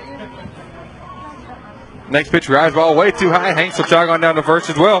 Next pitch, rise ball way too high. Hanks will jog on down to first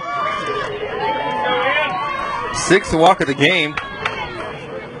as well. 6th walk of the game.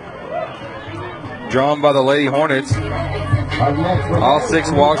 Drawn by the Lady Hornets. All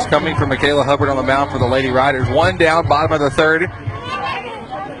 6 walks coming from Michaela Hubbard on the mound for the Lady Riders. 1 down, bottom of the 3rd.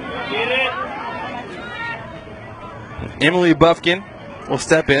 Emily Buffkin will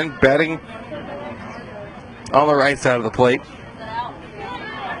step in, batting on the right side of the plate.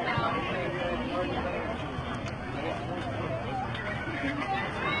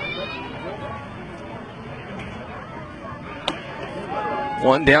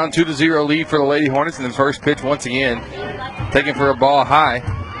 One down, 2-0 lead for the Lady Hornets, and the first pitch once again taken for a ball high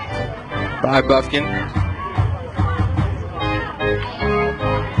by Buffkin.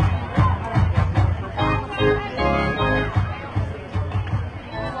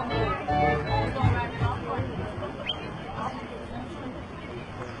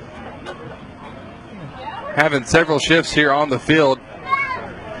 Having several shifts here on the field.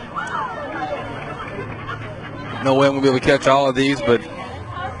 No way I'm going to be able to catch all of these, but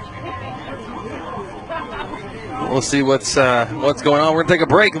we'll see what's going on. We're going to take a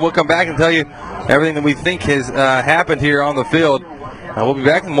break, and we'll come back and tell you everything that we think has happened here on the field. We'll be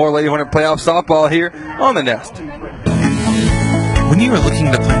back with more Lady Hornet playoff softball here on The Nest. When you are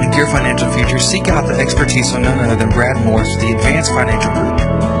looking to plan your financial future, seek out the expertise of none other than Brad Morris with the Advanced Financial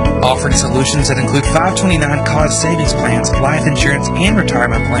Group. Offering solutions that include 529 college savings plans, life insurance, and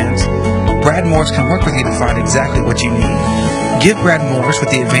retirement plans, Brad Morris can work with you to find exactly what you need. Give Brad Morris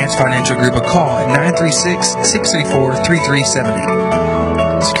with the Advanced Financial Group a call at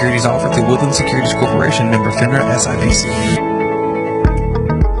 936-634-3370. Securities offered through Woodland Securities Corporation, member FINRA SIPC.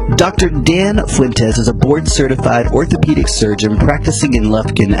 Dr. Dan Fuentes is a board-certified orthopedic surgeon practicing in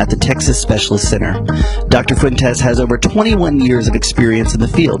Lufkin at the Texas Specialist Center. Dr. Fuentes has over 21 years of experience in the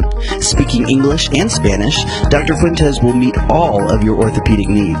field. Speaking English and Spanish, Dr. Fuentes will meet all of your orthopedic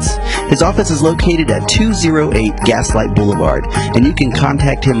needs. His office is located at 208 Gaslight Boulevard, and you can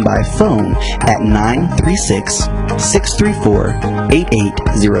contact him by phone at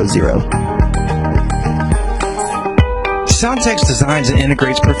 936-634-8800. Soundtex designs and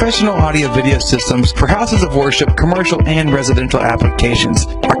integrates professional audio-video systems for houses of worship, commercial, and residential applications.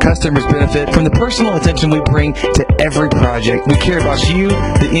 Our customers benefit from the personal attention we bring to every project. We care about you,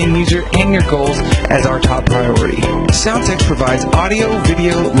 the end user, and your goals as our top priority. Soundtex provides audio,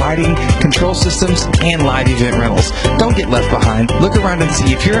 video, lighting, control systems, and live event rentals. Don't get left behind. Look around and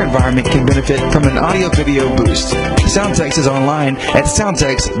see if your environment can benefit from an audio-video boost. Soundtex is online at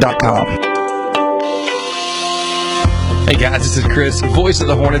soundtex.com. Hey guys, this is Chris, voice of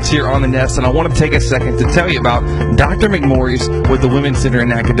the Hornets here on the Nest, and I want to take a second to tell you about Dr. McMorris with the Women's Center in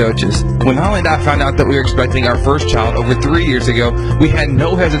Nacogdoches. When Holly and I found out that we were expecting our first child over 3 years ago, we had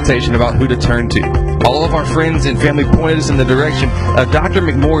no hesitation about who to turn to. All of our friends and family pointed us in the direction of Dr.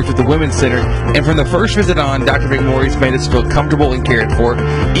 McMorris with the Women's Center, and from the first visit on, Dr. McMorris made us feel comfortable and cared for,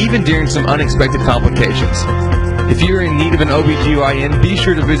 even during some unexpected complications. If you're in need of an OBGYN, be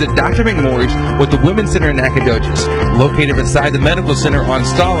sure to visit Dr. McMorris with the Women's Center in Nacogdoches. Located beside the Medical Center on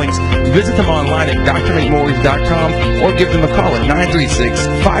Stallings, visit them online at drmcmorris.com or give them a call at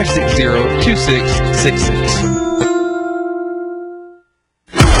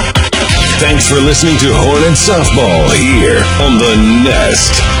 936-560-2666. Thanks for listening to Hornet Softball here on the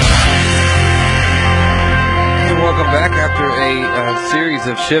Nest. And welcome back after a series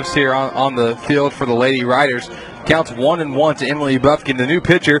of shifts here on the field for the Lady Riders. Counts 1-1 to Emily Buffkin. The new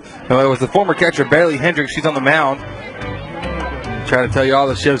pitcher was the former catcher Bailey Hendricks. She's on the mound. Try to tell you all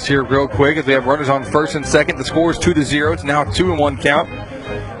the shifts here real quick as we have runners on first and second. The score is 2-0. It's now 2-1 count.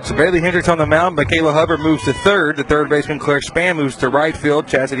 So Bailey Hendricks on the mound. Michaela Hubbard moves to third. The third baseman Claire Spann moves to right field.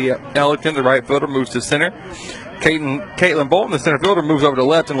 Chastity Ellington, the right fielder, moves to center. Caitlin Bolton, the center fielder, moves over to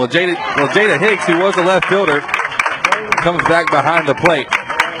left. And LaJada Hicks, who was the left fielder, comes back behind the plate.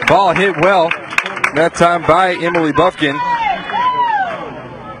 Ball hit well. That time by Emily Buffkin.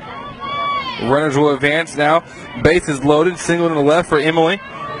 Runners will advance now. Base is loaded. Single to the left for Emily,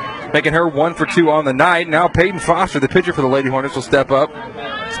 making her 1 for 2 on the night. Now Peyton Foster, the pitcher for the Lady Hornets, will step up.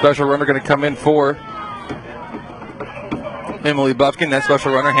 Special runner going to come in for Emily Buffkin. That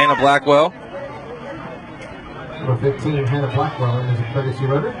special runner, Hannah Blackwell. Number 15, Hannah Blackwell, is a courtesy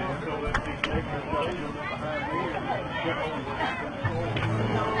runner.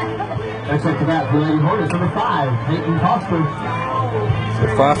 Next up to bat for Lady Hornets, number 5, Peyton Foster. So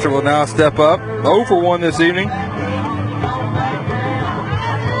Foster will now step up. 0 for 1 this evening.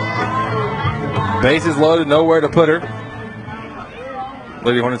 Bases loaded, nowhere to put her.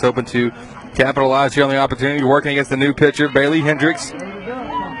 Lady Hornets open to capitalize here on the opportunity, working against the new pitcher, Bailey Hendricks.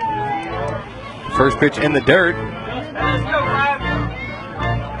 First pitch in the dirt.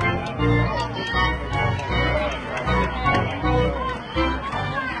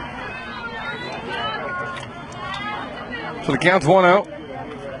 So the count's 1-0.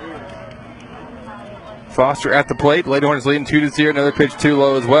 Foster at the plate. Lady Hornets leading 2-0. Another pitch too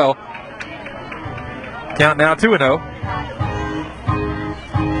low as well. Count now 2-0.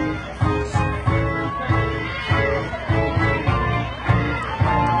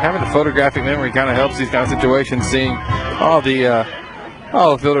 Having the photographic memory kind of helps these kind of situations. Seeing all the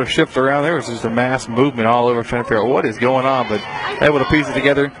fielders shift around. There was just a mass movement all over, trying to figure out what is going on, but able to piece it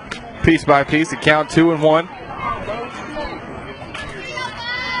together piece by piece. The count 2-1.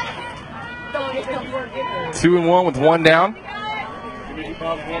 Two and one with one down.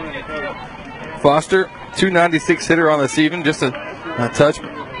 Foster, 296 hitter on the season, just a touch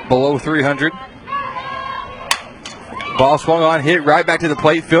below 300. Ball swung on, hit right back to the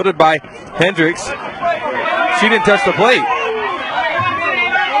plate, fielded by Hendricks. She didn't touch the plate.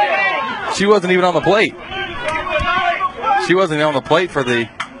 She wasn't even on the plate. She wasn't on the plate for the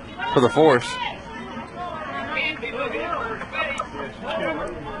force.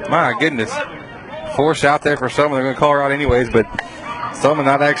 My goodness. Force out there for someone. They're going to call her out anyways, but someone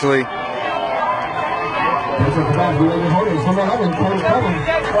not actually.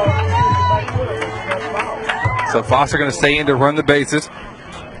 So Foster going to stay in to run the bases.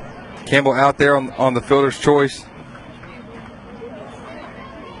 Campbell out there on the fielder's choice.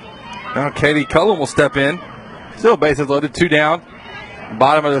 Now Katie Cullen will step in. Still bases loaded, 2 down.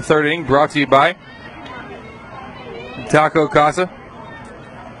 Bottom of the third inning, brought to you by Taco Casa.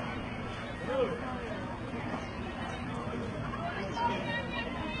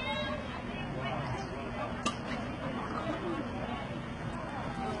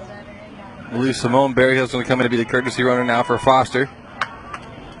 I believe Simone Berryhill's going to come in to be the courtesy runner now for Foster.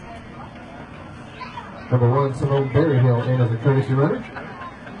 Number 1, Simone Berryhill in as a courtesy runner.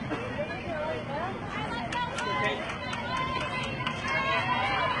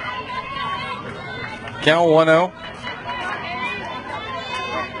 Count 1-0.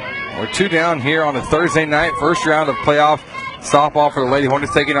 We're 2 down here on a Thursday night. First round of playoff softball for the Lady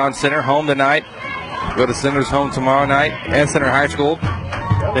Hornets, taking on Center home tonight. Go to Center's home tomorrow night at Center High School.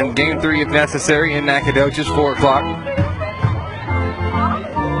 Then game 3 if necessary in Nacogdoches, 4 o'clock.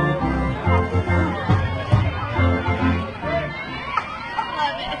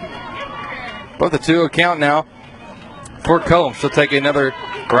 Both the 2-0 count now for Cullum. She'll take another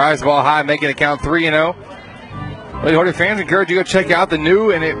rise ball high, making it count 3-0. Lady Hornet fans, encourage you to go check out the new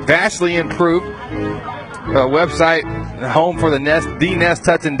and it vastly improved website, home for the Nest,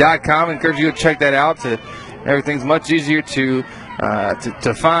 thenesthudson.com. Encourage you to check that out. Everything's much easier to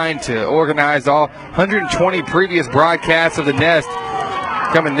find, to organize. All 120 previous broadcasts of the Nest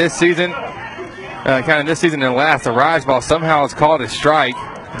coming this season. Kind of this season and last. The rise ball somehow is called a strike.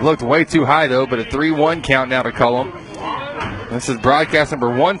 It looked way too high though, but a 3-1 count now to Cullum. This is broadcast number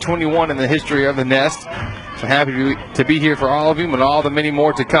 121 in the history of the Nest. So happy to be here for all of you and all the many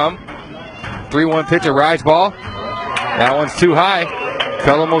more to come. 3-1 pitch, a rise ball. That one's too high.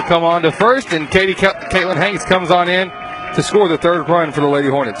 Cullum will come on to first, and Caitlin Hanks comes on in to score the 3rd run for the Lady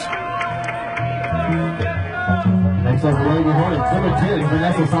Hornets. Next up, the Lady Hornets, number 10,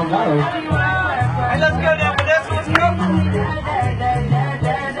 Vanessa Salgado. Hey, let's go now, Vanessa, let's go.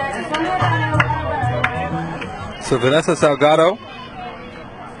 So Vanessa Salgado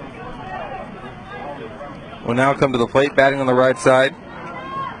will now come to the plate, batting on the right side.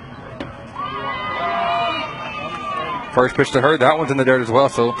 First pitch to her, that one's in the dirt as well.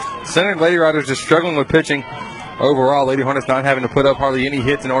 So Center Lady Riders just struggling with pitching overall. Lady Hornets not having to put up hardly any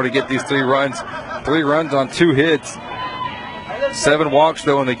hits in order to get these 3 runs. 3 runs on 2 hits. 7 walks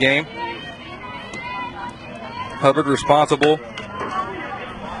though in the game. Hubbard responsible.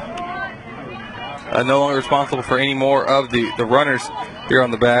 No longer responsible for any more of the runners here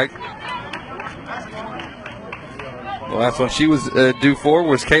on the bag. The last one she was due for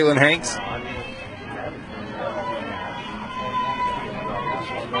was Caitlin Hanks.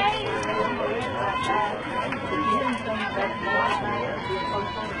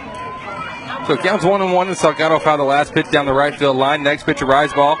 So it counts 1-1, and Salgado found the last pitch down the right field line. Next pitch, a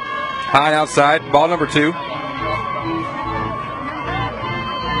rise ball, high outside. Ball number 2.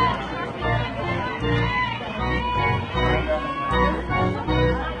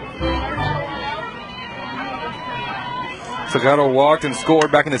 Salgado walked and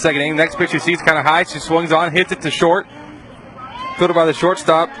scored back in the 2nd inning. Next pitch she sees kind of high. She swings on, hits it to short. Fielded by the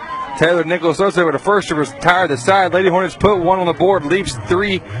shortstop. Taylor Nicholas throws over to first to retire the side. Lady Hornets put 1 on the board, leaves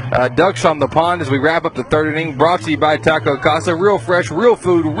 3 ducks on the pond as we wrap up the 3rd inning. Brought to you by Taco Casa. Real fresh, real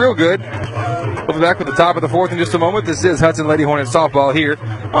food, real good. We'll be back with the top of the 4th in just a moment. This is Hudson Lady Hornets softball here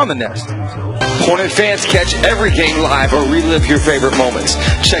on the Nest. Hornet fans, catch every game live or relive your favorite moments.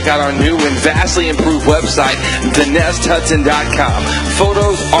 Check out our new and vastly improved website, thenesthudson.com.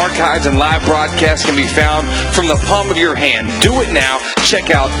 Photos, archives, and live broadcasts can be found from the palm of your hand. Do it now.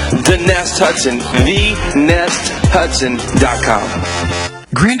 Check out The Nest Hudson, thenesthudson.com.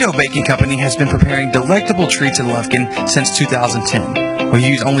 Grando Baking Company has been preparing delectable treats in Lufkin since 2010. We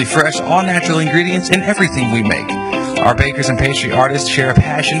use only fresh, all-natural ingredients in everything we make. Our bakers and pastry artists share a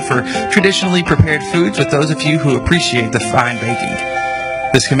passion for traditionally prepared foods with those of you who appreciate the fine baking.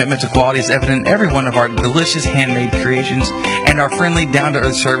 This commitment to quality is evident in every one of our delicious handmade creations, and our friendly,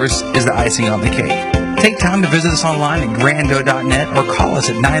 down-to-earth service is the icing on the cake. Take time to visit us online at grando.net or call us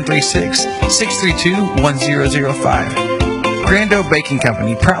at 936-632-1005. Grando Baking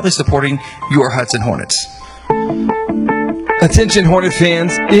Company, proudly supporting your Hudson Hornets. Attention Hornet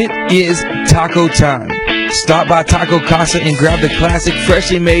fans, it is taco time. Stop by Taco Casa and grab the classic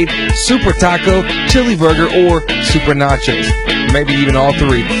freshly made Super Taco, Chili Burger, or Super Nachos. Maybe even all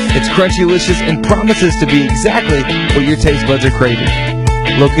 3. It's crunchy-licious and promises to be exactly what your taste buds are craving.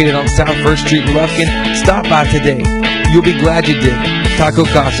 Located on South 1st Street in Lufkin, stop by today. You'll be glad you did. Taco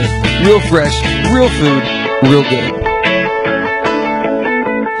Casa. Real fresh, real food, real good.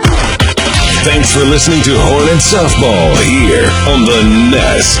 Thanks for listening to Hornet Softball here on The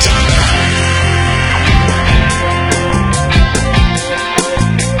Nest.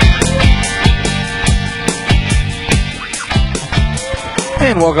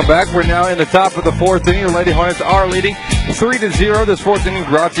 And welcome back. We're now in the top of the fourth inning. The Lady Hornets are leading 3-0. This fourth inning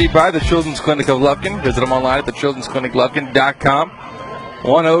brought to you by the Children's Clinic of Lufkin. Visit them online at thechildren'scliniclufkin.com.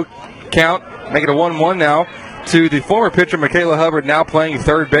 1-0 count. Make it a 1-1 now to the former pitcher, Michaela Hubbard, now playing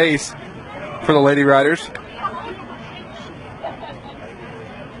third base for the Lady Riders.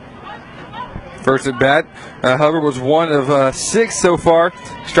 First at bat, Hubbard was one of 6 so far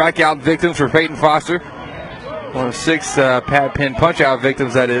strikeout victims for Peyton Foster. One of 6 pad pin punch-out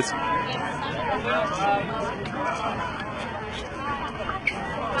victims, that is.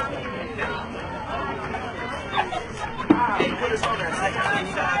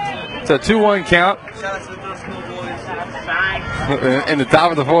 It's a 2-1 count. In the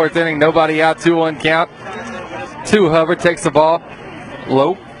top of the fourth inning, nobody out, 2-1 count. 2, Hubbard takes the ball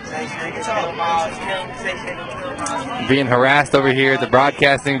low. Being harassed over here at the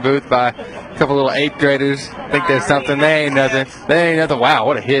broadcasting booth by a couple little 8th graders. Think there's something. They ain't nothing. Wow,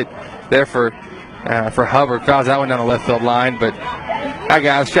 what a hit there for Hubbard. Fouls that one down the left field line. But, hi,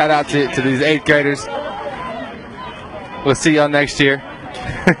 guys, shout out to these 8th graders. We'll see y'all next year.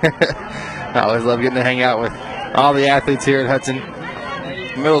 I always love getting to hang out with all the athletes here at Hudson.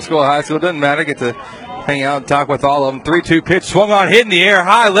 Middle school, high school, doesn't matter. Get to hang out and talk with all of them. 3-2 pitch, swung on, hit in the air,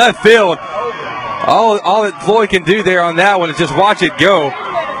 high left field. All that Floyd can do there on that one is just watch it go.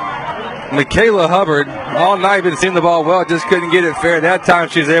 Michaela Hubbard, all night been seeing the ball well, just couldn't get it fair. That time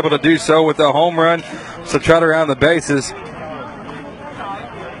she was able to do so with a home run, so trot around the bases.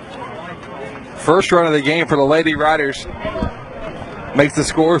 First run of the game for the Lady Riders makes the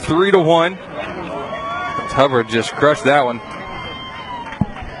score 3-1. Hubbard just crushed that one.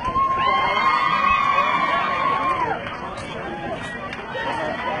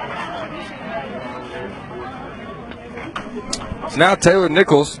 So now Taylor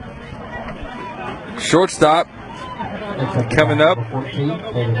Nichols, shortstop, coming up.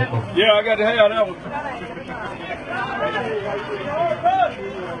 Yeah, I got to hang on that one.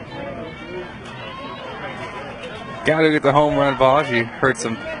 Got to get the home run ball. You heard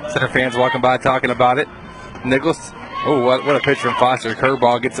some center fans walking by talking about it. Nichols, oh, what a pitch from Foster.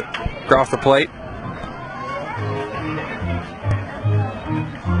 Curveball gets it across the plate.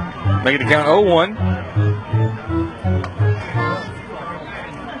 Making the count 0-1.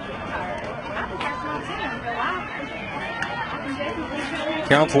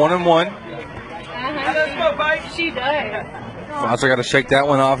 Counts 1-1. She does. Foster got to shake that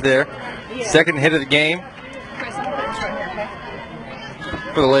one off there. Second hit of the game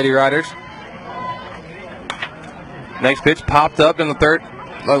for the Lady Riders. Next pitch popped up in the third.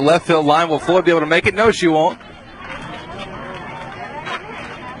 The left field line. Will Floyd be able to make it? No, she won't.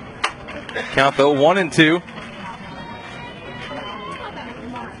 Count though 1-2.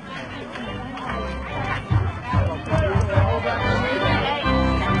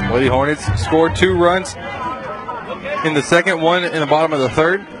 Lady Hornets scored 2 runs in the second, one in the bottom of the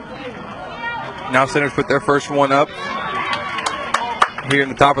third. Now Centers put their first one up here in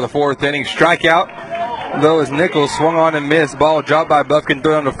the top of the fourth inning. Strikeout, though, as Nichols swung on and missed. Ball dropped by Buffkin,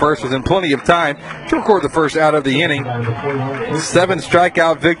 thrown to first. Was in plenty of time to record the first out of the inning. 7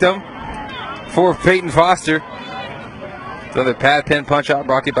 strikeout victim for Peyton Foster. Another Pat Penn punch out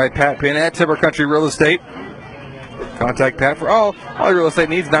brought to you by Pat Penn at Timber Country Real Estate. Contact Pat for all your real estate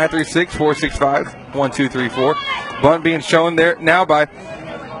needs, 936-465-1234. Bunt being shown there now by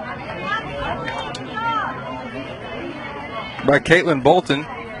Caitlin Bolton.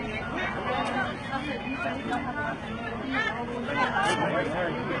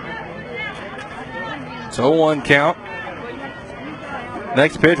 So 1 count.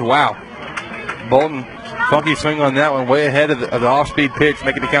 Next pitch, wow. Bolton, funky swing on that one, way ahead of the off-speed pitch,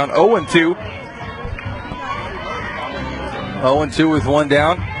 making the count 0-2. 0-2 with 1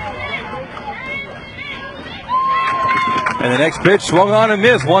 down. And the next pitch swung on and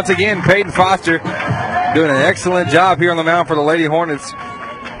missed. Once again, Peyton Foster doing an excellent job here on the mound for the Lady Hornets.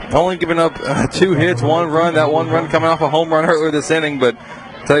 Only giving up 2 hits, 1 run. That 1 run coming off a home run earlier this inning. But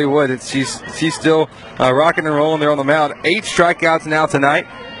I'll tell you what, she's still rocking and rolling there on the mound. 8 strikeouts now tonight.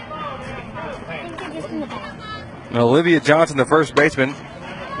 And Olivia Johnson, the first baseman,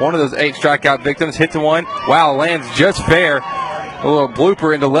 one of those 8 strikeout victims, hit to one. Wow, lands just fair. A little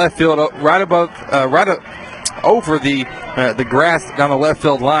blooper into left field, right over the grass down the left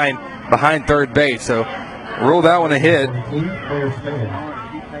field line behind third base. So rule that one a hit.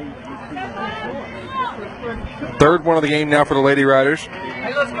 Third one of the game now for the Lady Riders.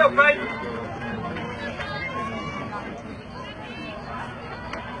 Hey, let's go, Peyton.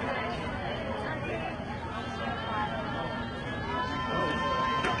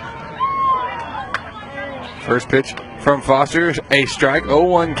 First pitch from Foster, a strike,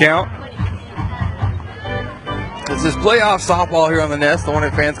 0-1 count. This is playoff softball here on the Nest. The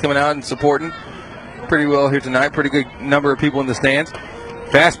Hornet fans coming out and supporting pretty well here tonight. Pretty good number of people in the stands.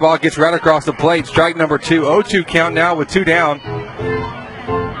 Fastball gets right across the plate. Strike number 2. 0-2 count now with 2 down.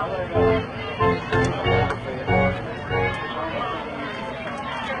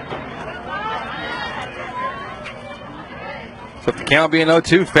 So if the count being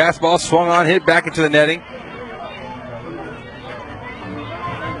 0-2, fastball swung on, hit back into the netting.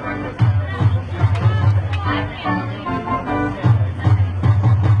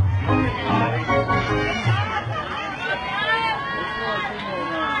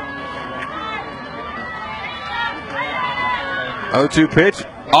 Oh-2 pitch,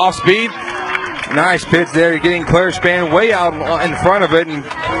 off speed. Nice pitch there. You're getting Claire Span way out in front of it,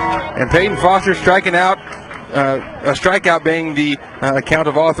 and Peyton Foster striking out. A strikeout being the count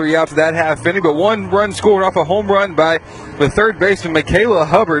of all 3 outs of that half inning, but 1 run scored off a home run by the third baseman Michaela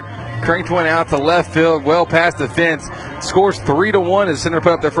Hubbard. Cranked one out to left field, well past the fence. Scores 3-1 as Center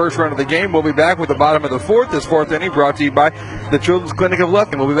put up their first run of the game. We'll be back with the bottom of the 4th. This 4th inning brought to you by the Children's Clinic of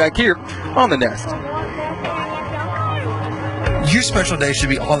Lufkin. We'll be back here on the Nest. Your special day should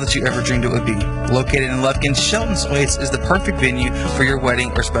be all that you ever dreamed it would be. Located in Lufkin, Shelton's Place is the perfect venue for your wedding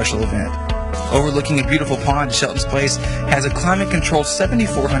or special event. Overlooking a beautiful pond, Shelton's Place has a climate-controlled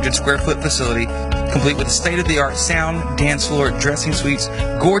 7,400 square foot facility, complete with a state-of-the-art sound, dance floor, dressing suites,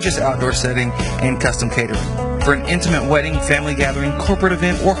 gorgeous outdoor setting, and custom catering. For an intimate wedding, family gathering, corporate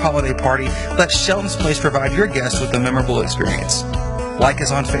event, or holiday party, let Shelton's Place provide your guests with a memorable experience. Like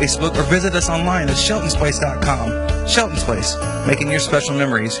us on Facebook or visit us online at sheltonsplace.com. Shelton's Place, making your special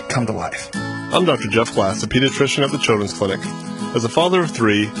memories come to life. I'm Dr. Jeff Glass, a pediatrician at the Children's Clinic. As a father of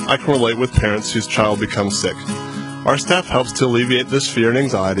 3, I can relate with parents whose child becomes sick. Our staff helps to alleviate this fear and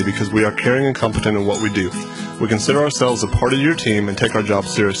anxiety because we are caring and competent in what we do. We consider ourselves a part of your team and take our job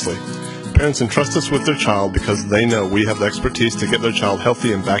seriously. Parents entrust us with their child because they know we have the expertise to get their child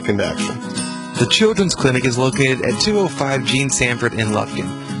healthy and back into action. The Children's Clinic is located at 205 Gene Sanford in Lufkin.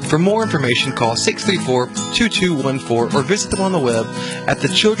 For more information, call 634-2214 or visit them on the web at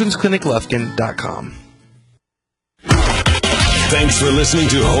thechildren'scliniclufkin.com. Thanks for listening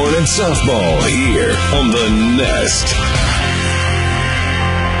to Hornet Softball here on the Nest.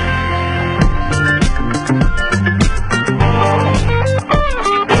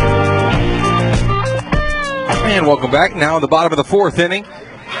 And welcome back. Now in the bottom of the 4th inning.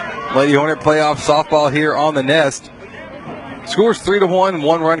 Lady Hornet playoff softball here on the Nest. Scores 3-1.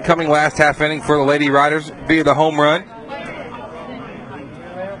 1 run coming last half inning for the Lady Riders via the home run.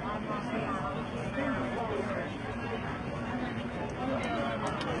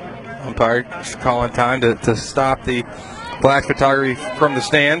 Umpire calling time to stop the flash photography from the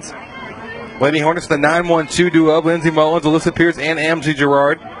stands. Lady Hornets, the 9-1-2 duo of Lindsey Mullins, Alyssa Pierce, and Amzie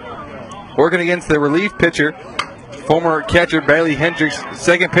Gerard. Working against the relief pitcher, former catcher Bailey Hendricks.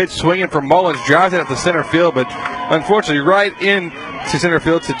 Second pitch swinging from Mullins, drives it up to center field, but unfortunately right into center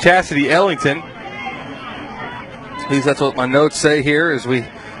field to Chastity Ellington. At least that's what my notes say here, as we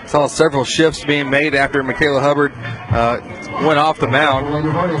saw several shifts being made after Michaela Hubbard went off the mound.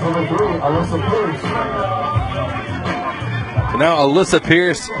 So now Alyssa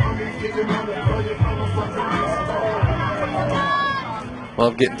Pierce.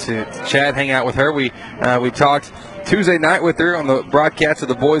 Love getting to chat, hang out with her. We talked Tuesday night with her on the broadcast of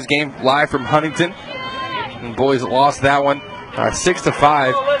the boys game live from Huntington. And the boys lost that one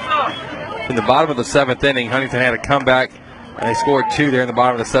 6-5. In the bottom of the 7th inning, Huntington had a comeback, and they scored 2 there in the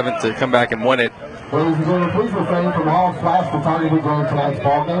bottom of the 7th to come back and win it. Ladies and gentlemen, please refrain from all flash photography during tonight's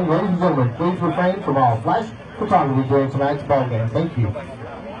ballgame. Ladies and gentlemen, please refrain from all flash photography during tonight's ballgame. Thank you.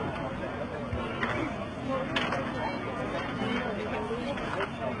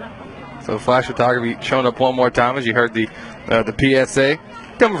 So flash photography showing up one more time as you heard the PSA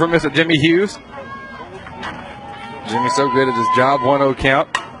coming from Mr. Jimmy Hughes. Jimmy's so good at his job. 1-0 count.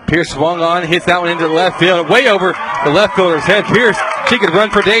 Pierce swung on, hits that one into the left field, way over the left fielder's head. Pierce, she could run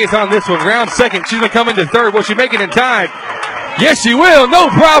for days on this one. Round second, she's going to come into third. Will she make it in time? Yes, she will. No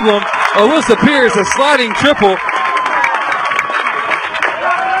problem. Alyssa Pierce, a sliding triple.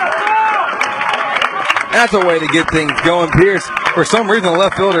 That's a way to get things going. Pierce, for some reason, the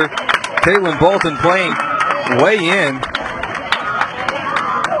left fielder, Caitlin Bolton, playing way in.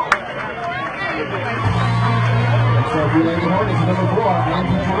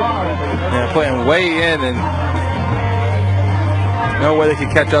 Yeah, playing way in, and no way they can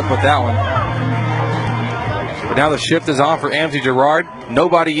catch up with that one. But now the shift is on for Amzie Gerard.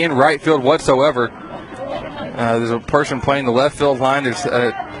 Nobody in right field whatsoever. There's a person playing the left field line. There's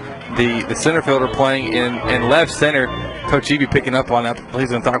the center fielder playing in left center. Coach Eby picking up on that. He's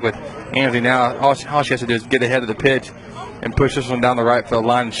going to talk with Ansley now. All she has to do is get ahead of the pitch and push this one down the right field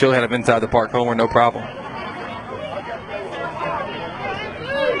line, and she'll head up inside the park homer, no problem.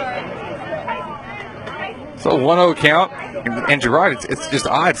 So 1-0 count. And Gerard, it's just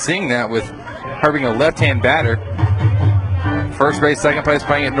odd seeing that with her being a left-hand batter. First base, second base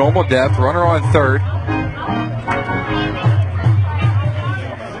playing at normal depth. Runner on third.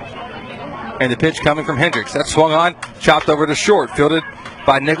 And the pitch coming from Hendricks. That's swung on, chopped over to short. Fielded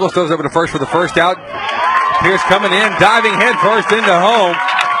by Nichols, throws over to first for the first out. Pierce coming in, diving head first into home.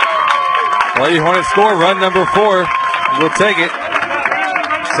 Lady Hornets score, run number 4. We'll take it.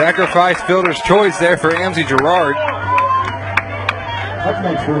 Sacrifice fielder's choice there for Amzie Gerard. Up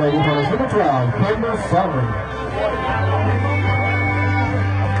next for Lady Hornets, number 12, Kendall Sullivan.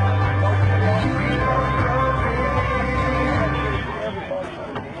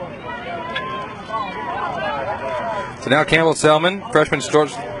 So now Campbell Selman, freshman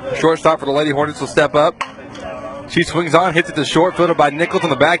shortstop for the Lady Hornets, will step up. She swings on, hits it to short, fielded by Nichols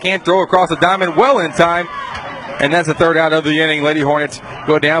on the backhand, throw across the diamond, well in time. And that's the third out of the inning. Lady Hornets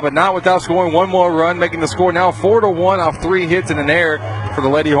go down, but not without scoring one more run, making the score now 4-1 off 3 hits in an error for the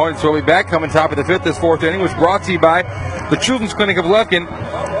Lady Hornets. We'll be back coming top of the 5th. This 4th inning was brought to you by the Children's Clinic of Lufkin.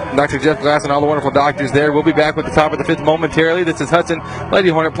 Dr. Jeff Glass and all the wonderful doctors there. We'll be back with the top of the 5th momentarily. This is Hudson Lady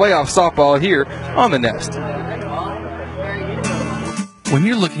Hornet playoff softball here on the Nest. When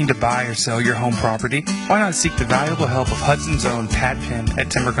you're looking to buy or sell your home property, why not seek the valuable help of Hudson's own Pat Penn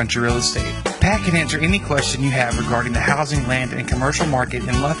at Timber Country Real Estate? Pat can answer any question you have regarding the housing, land, and commercial market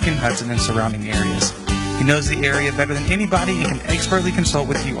in Lufkin, Hudson, and surrounding areas. He knows the area better than anybody and can expertly consult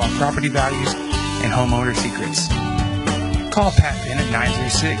with you on property values and homeowner secrets. Call Pat Penn at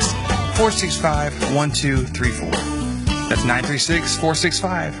 936-465-1234. That's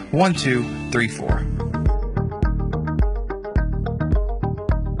 936-465-1234.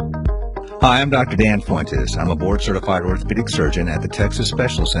 Hi, I'm Dr. Dan Fuentes. I'm a board-certified orthopedic surgeon at the Texas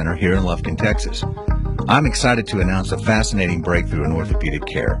Specialist Center here in Lufkin, Texas. I'm excited to announce a fascinating breakthrough in orthopedic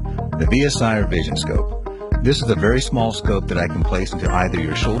care, the VSI or Vision Scope. This is a very small scope that I can place into either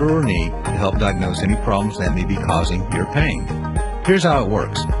your shoulder or knee to help diagnose any problems that may be causing your pain. Here's how it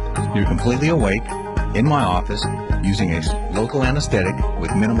works. You're completely awake, in my office, using a local anesthetic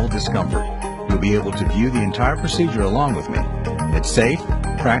with minimal discomfort. You'll be able to view the entire procedure along with me. It's safe,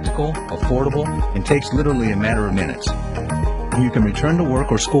 practical, affordable, and takes literally a matter of minutes. You can return to work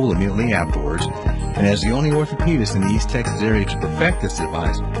or school immediately afterwards, and as the only orthopedist in the East Texas area to perfect this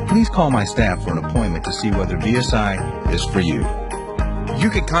device, please call my staff for an appointment to see whether VSI is for you. You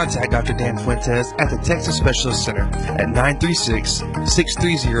can contact Dr. Dan Fuentes at the Texas Specialist Center at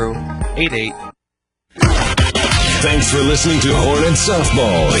 936-630-88. Thanks for listening to Hornet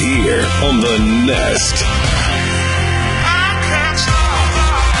Softball here on the Nest.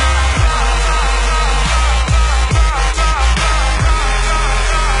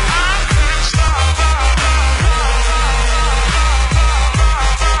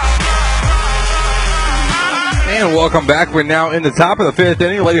 And welcome back. We're now in the top of the 5th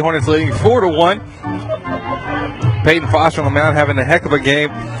inning. Lady Hornets leading 4-1. Peyton Foster on the mound having a heck of a game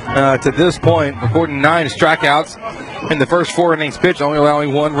to this point, recording 9 strikeouts in the first 4 innings pitched, only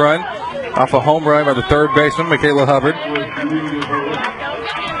allowing 1 run off a home run by the third baseman, Michaela Hubbard.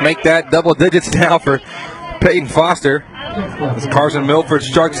 Make that double digits now for Peyton Foster as Carson Milford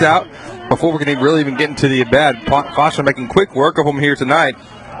strikes out before we can really even get into the at-bat. Foster making quick work of him here tonight.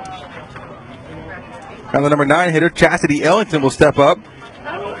 Now the number 9 hitter, Chastity Ellington, will step up.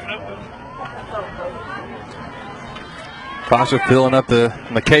 Foster filling up the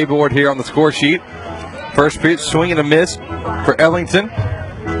McKay board here on the score sheet. First pitch, swing and a miss for Ellington.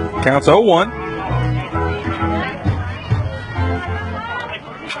 Counts 0-1.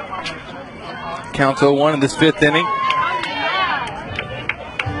 Counts 0-1 in this 5th inning.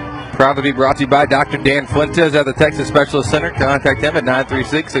 Proud to be brought to you by Dr. Dan Fuentes at the Texas Specialist Center. Contact them at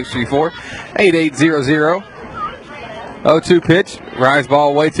 936-634-8800. 0-2 pitch. Rise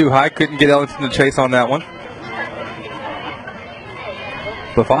ball way too high. Couldn't get Ellington to chase on that one.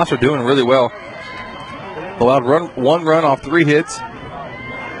 But Foster doing really well. Allowed 1 run off 3 hits.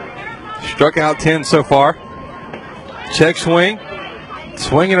 Struck out 10 so far. Check swing.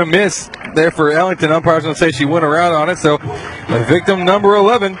 Swing and a miss there for Ellington. Umpire's going to say she went around on it. So victim number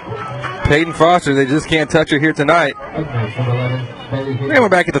 11, Peyton Foster. They just can't touch her here tonight. And we're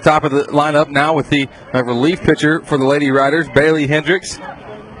back at the top of the lineup now with the relief pitcher for the Lady Riders, Bailey Hendricks.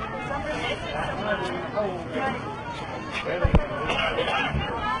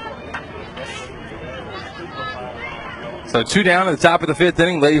 So 2 down at the top of the 5th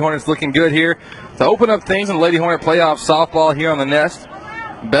inning. Lady Hornets looking good here to open up things in the Lady Hornet playoff softball here on the Nest.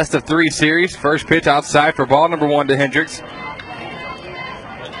 Best of 3 series. First pitch outside for ball number 1 to Hendricks.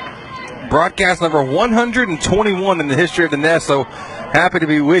 Broadcast number 121 in the history of the Nest. So happy to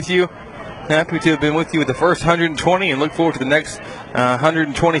be with you. Happy to have been with you with the first 120 and look forward to the next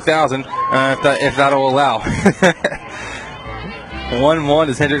 120,000 if that'll allow. 1-1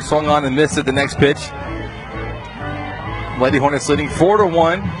 as Hendricks swung on and missed at the next pitch. Lady Hornets leading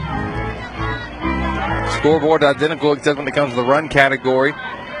 4-1. Scoreboard identical except when it comes to the run category.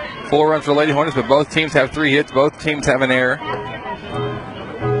 4 runs for Lady Hornets, but both teams have 3 hits. Both teams have an error.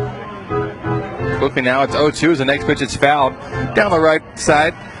 Quickly now, it's 0-2 as the next pitch is fouled down the right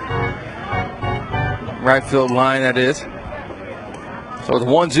side. Right field line, that is. So it's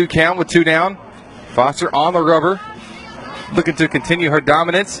 1-2 count with 2 down. Foster on the rubber. Looking to continue her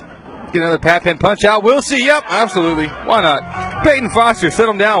dominance. Get another pat pin punch out. We'll see. Yep, absolutely. Why not? Peyton Foster set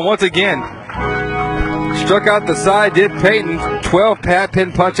him down once again. Struck out the side, did Peyton. 12 pat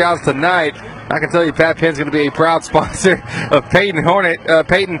pin punch outs tonight. I can tell you Pat Penn's going to be a proud sponsor of Peyton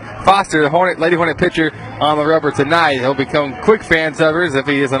Foster, the Lady Hornet pitcher on the rubber tonight. He'll become quick fans of hers if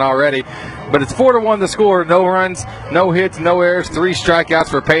he isn't already. But it's 4-1 the score. No runs, no hits, no errors, 3 strikeouts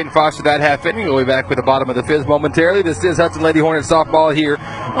for Peyton Foster that half inning. We'll be back with the bottom of the 5th momentarily. This is Hudson Lady Hornet softball here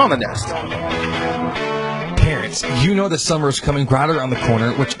on the Nest. Parents, you know the summer is coming right around the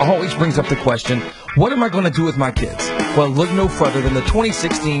corner, which always brings up the question, what am I going to do with my kids? Well, look no further than the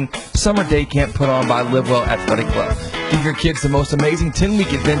 2016 Summer Day Camp put on by Livewell Athletic Club. Give your kids the most amazing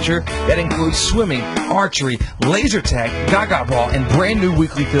 10-week adventure that includes swimming, archery, laser tag, gaga ball, and brand new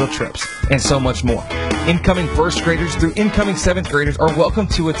weekly field trips, and so much more. Incoming first graders through incoming 7th graders are welcome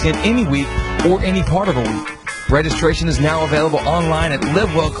to attend any week or any part of a week. Registration is now available online at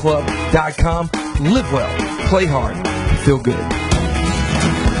livewellclub.com. Live well, play hard, feel good.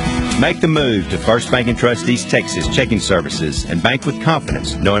 Make the move to First Bank & Trust East Texas Checking Services and bank with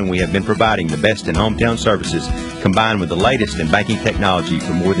confidence, knowing we have been providing the best in hometown services combined with the latest in banking technology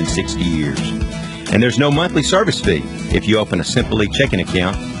for more than 60 years. And there's no monthly service fee if you open a Simply checking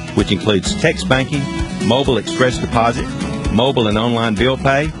account, which includes text banking, mobile express deposit, mobile and online bill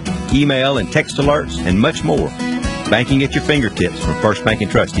pay, email and text alerts, and much more. Banking at your fingertips from First Bank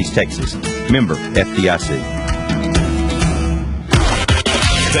 & Trust East Texas. Member FDIC.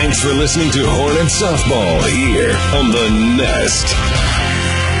 Thanks for listening to Hornet Softball here on the Nest.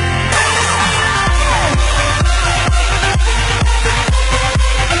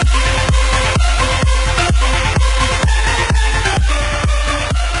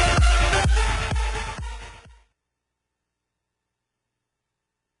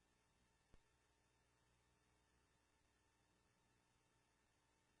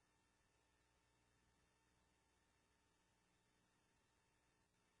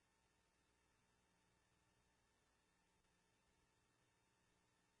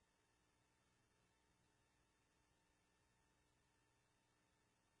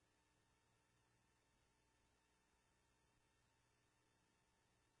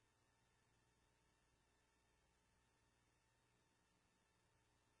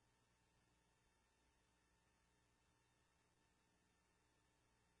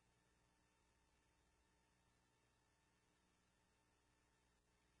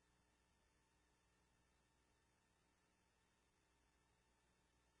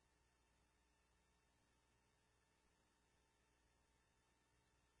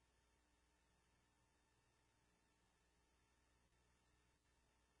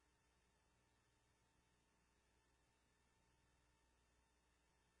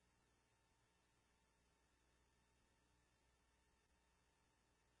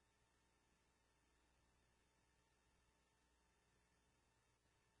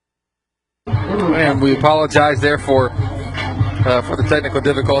 And we apologize there for the technical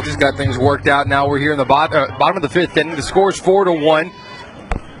difficulties. Got things worked out. Now we're here in the bottom of the 5th inning. The score is 4-1.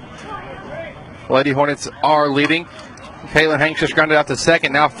 Lady Hornets are leading. Caitlin Hanks just grounded out to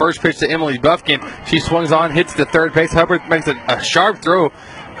second. Now first pitch to Emily Buffkin. She swings on, hits the third base. Hubbard makes a sharp throw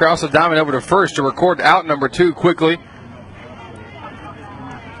across the diamond over to first to record out number 2 quickly.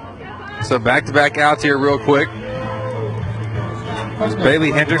 So back-to-back outs here real quick.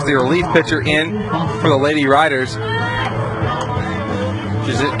 Bailey Hendricks, the relief pitcher, in for the Lady Riders.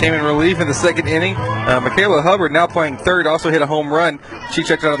 She came in relief in the 2nd inning. Michaela Hubbard, now playing third, also hit a home run. She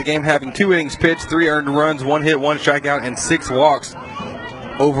checked out of the game having 2 innings pitched, 3 earned runs, 1 hit, 1 strikeout, and 6 walks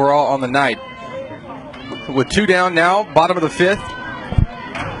overall on the night. With 2 down now, bottom of the 5th.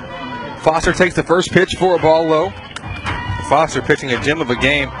 Foster takes the first pitch for a ball low. Foster pitching a gem of a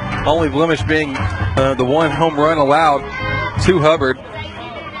game. Only blemish being the 1 home run allowed to Hubbard.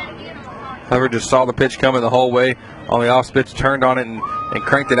 Hubbard just saw the pitch coming the whole way on the off pitch, turned on it and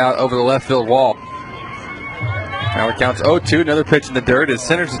cranked it out over the left field wall. Now it counts 0-2. Another pitch in the dirt. As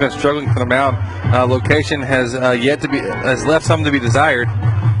Centers has been struggling for the mound. Location has has left something to be desired,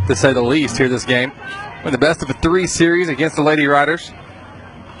 to say the least, here this game. We're the best of a 3 series against the Lady Riders.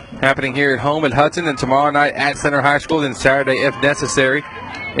 Happening here at home at Hudson, and tomorrow night at Center High School, then Saturday, if necessary,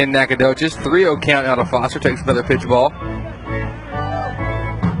 in Nacogdoches. 3-0 count out of Foster. Takes another pitch ball.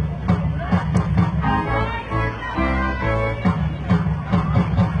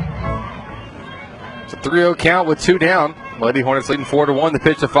 It's a 3-0 count with 2 down. Lady Hornets leading 4-1. The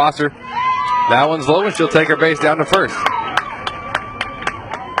pitch to Foster. That one's low, and she'll take her base down to first.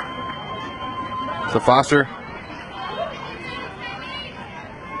 So Foster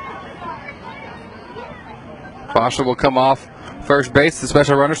will come off first base. The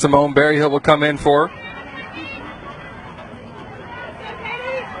special runner, Simone Berryhill, will come in for her.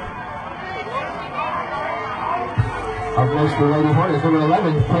 Up next for Lady Hornets, number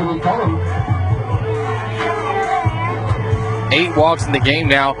 11, Haley Cullum. 8 walks in the game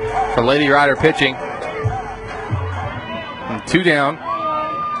now for Lady Rider pitching. And 2 down.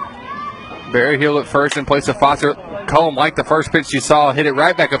 Berryhill at first in place of Foster. Cullum, like the first pitch you saw, hit it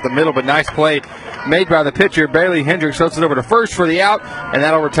right back up the middle, but nice play made by the pitcher. Bailey Hendricks throws it over to first for the out, and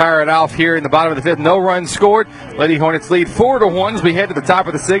that'll retire it off here in the bottom of the 5th. No runs scored. Lady Hornets lead 4-1 as we head to the top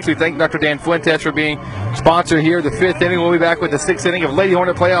of the 6th. We thank Dr. Dan Fuentes for being sponsor here. The 5th inning. We'll be back with the 6th inning of Lady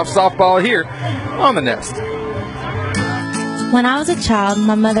Hornet playoff softball here on the Nest. When I was a child,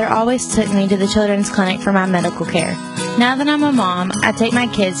 my mother always took me to the children's clinic for my medical care. Now that I'm a mom, I take my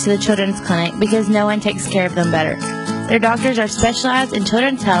kids to the children's clinic because no one takes care of them better. Their doctors are specialized in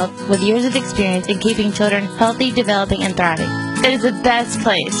children's health with years of experience in keeping children healthy, developing, and thriving. It is the best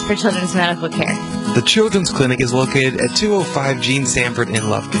place for children's medical care. The Children's Clinic is located at 205 Gene Sanford in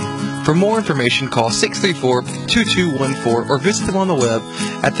Lufkin. For more information, call 634-2214 or visit them on the web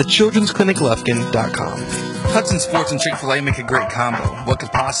at thechildren'scliniclufkin.com. Hudson Sports and Chick-fil-A make a great combo. What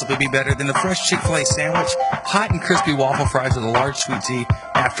could possibly be better than a fresh Chick-fil-A sandwich, hot and crispy waffle fries with a large sweet tea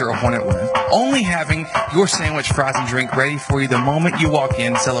after a Hornet win? Only having your sandwich, fries, and drink ready for you the moment you walk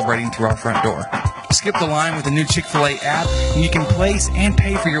in, celebrating through our front door. Skip the line with the new Chick-fil-A app, and you can place and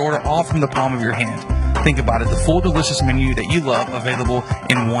pay for your order all from the palm of your hand. Think about it, the full delicious menu that you love available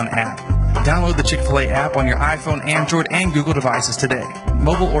in one app. Download the Chick-fil-A app on your iPhone, Android, and Google devices today.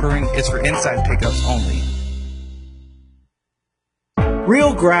 Mobile ordering is for inside pickups only.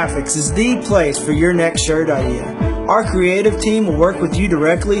 Real Graphics is the place for your next shirt idea. Our creative team will work with you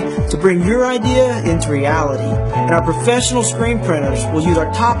directly to bring your idea into reality. And our professional screen printers will use our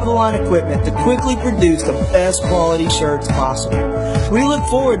top-of-the-line equipment to quickly produce the best quality shirts possible. We look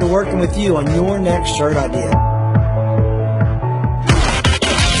forward to working with you on your next shirt idea.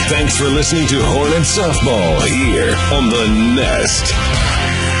 Thanks for listening to Hornet Softball here on the Nest.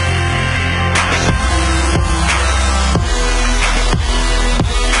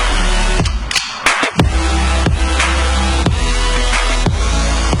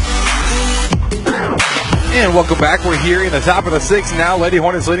 And welcome back. We're here in the top of the 6th now. Lady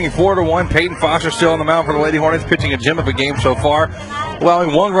Hornets leading 4-1. Peyton Foster still on the mound for the Lady Hornets, pitching a gem of a game so far,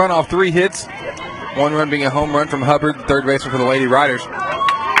 allowing 1 run off 3 hits. 1 run being a home run from Hubbard, third baseman for the Lady Riders.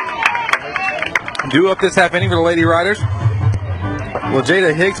 Due up this half inning for the Lady Riders. Well,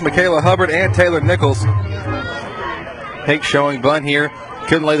 Jada Hicks, Michaela Hubbard, and Taylor Nichols. Hicks showing bunt here.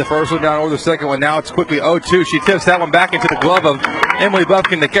 Couldn't lay the first one down or the second one. Now it's quickly 0-2. She tips that one back into the glove of Emily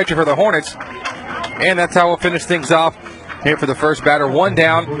Buffkin, the catcher for the Hornets. And that's how we'll finish things off here for the first batter. 1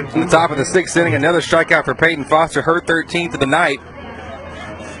 down in the top of the 6th inning. Another strikeout for Peyton Foster, her 13th of the night.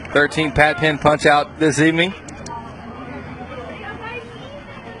 13 Pat Penn punch out this evening.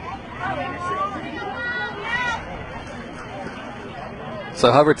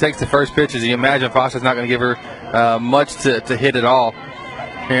 So Hubbard takes the first pitch. As you imagine, Foster's not going to give her much to hit at all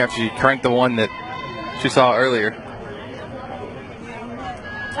here after she cranked the one that she saw earlier.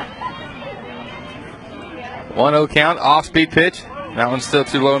 1-0 count, off-speed pitch. That one's still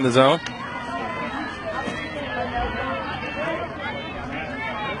too low in the zone.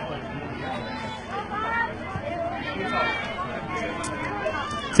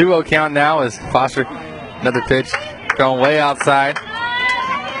 Two-0 count now as Foster, another pitch, going way outside.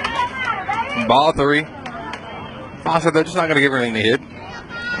 Ball 3. Foster, they're just not going to give her anything to hit.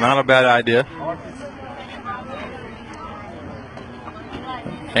 Not a bad idea.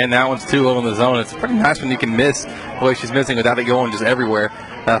 And that one's too low in the zone. It's pretty nice when you can miss the way she's missing without it going just everywhere.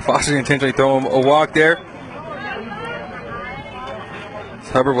 Foster intentionally throwing a walk there.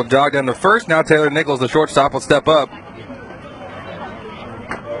 So Hubbard will jog down to first. Now Taylor Nichols, the shortstop, will step up.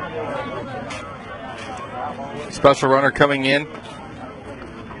 Special runner coming in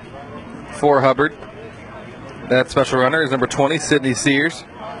for Hubbard. That special runner is number 20, Sydney Sears.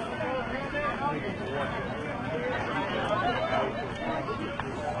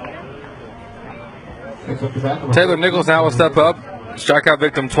 Taylor Nichols now will step up. Strikeout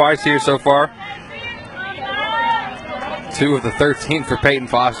victim twice here so far. 2 of the 13 for Peyton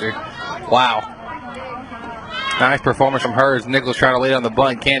Foster. Wow. Nice performance from her as Nichols trying to lay on the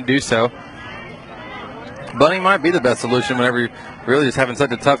bunt. Can't do so. Bunting might be the best solution whenever you're really just having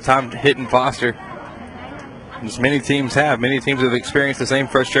such a tough time hitting Foster. As many teams have. Many teams have experienced the same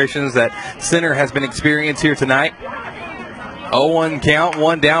frustrations that Center has been experiencing here tonight. 0-1 count,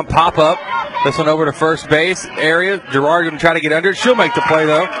 1 down, pop up. This one over to first base area. Gerard going to try to get under it. She'll make the play,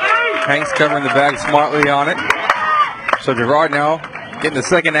 though. Hanks covering the bag smartly on it. So Gerard now getting the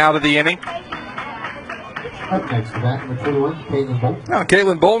second out of the inning. Up next to that, number 21, Caitlin Bolton. Now,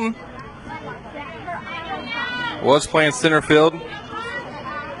 Caitlin Bolton was playing center field.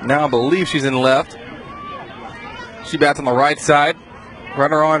 Now I believe she's in left. She bats on the right side.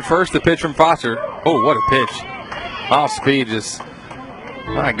 Runner on first. The pitch from Foster. Oh, what a pitch. Off speed, just,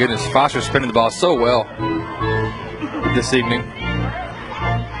 my goodness, Foster's spinning the ball so well this evening.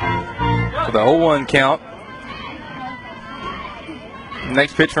 For the 0-1 count.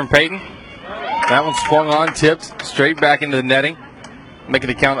 Next pitch from Peyton. That one swung on, tipped, straight back into the netting. Making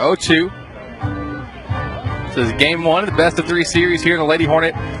the count 0-2. This is game 1 of the best of 3 series here in the Lady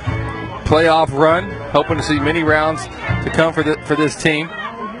Hornet playoff run. Hoping to see many rounds to come for this team.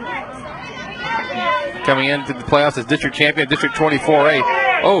 Coming into the playoffs as district champion, District 24A.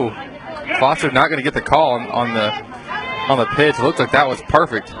 Oh, Foster's not going to get the call on the pitch. It looks like that was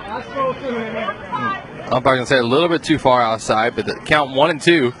perfect. I'm going to say a little bit too far outside, but the count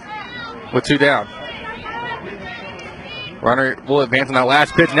 1-2 with 2 down. Runner will advance on that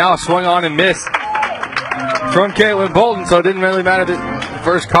last pitch. Now a swung on and missed from Caitlin Bolton, so it didn't really matter that the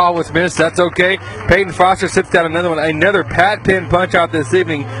first call was missed. That's okay. Peyton Foster sits down another one. Another Pat Penn punch out this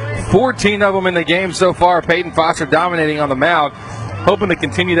evening. 14 of them in the game so far. Peyton Foster dominating on the mound. Hoping to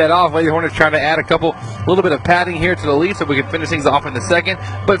continue that off. Lady Hornets trying to add a little bit of padding here to the lead so we can finish things off in the second.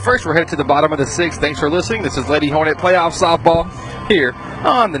 But first, we're headed to the bottom of the 6th. Thanks for listening. This is Lady Hornet Playoff Softball here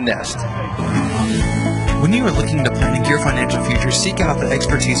on The Nest. When you are looking to plan your financial future, seek out the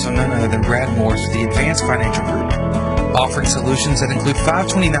expertise of none other than Brad Morris with the Advanced Financial Group. Offering solutions that include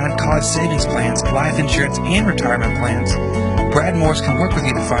 529 college savings plans, life insurance, and retirement plans, Brad Morris can work with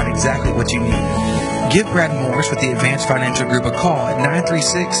you to find exactly what you need. Give Brad Morris with the Advanced Financial Group a call at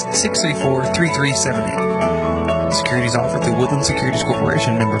 936-634-3378. Securities offered through Woodland Securities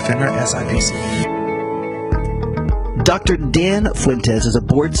Corporation, member FINRA SIPC. Dr. Dan Fuentes is a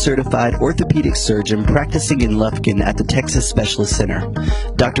board-certified orthopedic surgeon practicing in Lufkin at the Texas Specialist Center.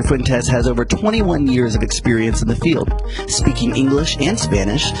 Dr. Fuentes has over 21 years of experience in the field. Speaking English and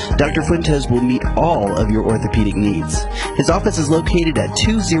Spanish, Dr. Fuentes will meet all of your orthopedic needs. His office is located at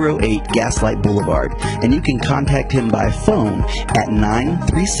 208 Gaslight Boulevard, and you can contact him by phone at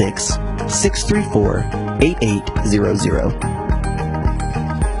 936-634-8800.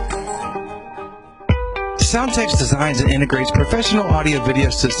 Soundtex designs and integrates professional audio-video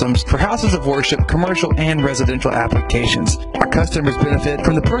systems for houses of worship, commercial, and residential applications. Our customers benefit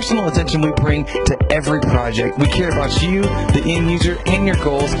from the personal attention we bring to every project. We care about you, the end user, and your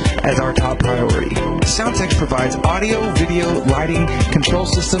goals as our top priority. Soundtex provides audio, video, lighting, control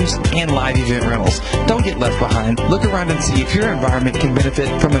systems, and live event rentals. Don't get left behind. Look around and see if your environment can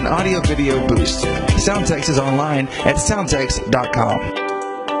benefit from an audio-video boost. Soundtex is online at soundtex.com.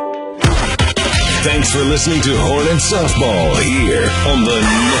 Thanks for listening to Hornet Softball here on The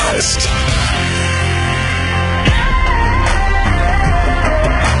Nest.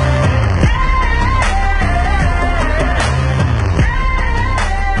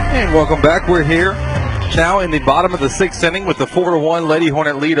 And welcome back. We're here now in the bottom of the 6th inning with the 4-1 Lady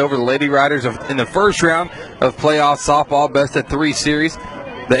Hornet lead over the Lady Riders in the first round of playoff softball best of 3 series.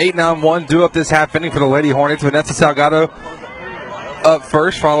 The 8-9-1 due up this half inning for the Lady Hornets. Vanessa Salgado up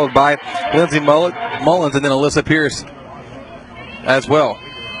first, followed by Lindsay Mullins and then Alyssa Pierce as well.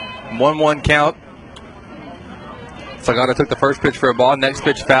 1-1 count. Salgado took the first pitch for a ball. Next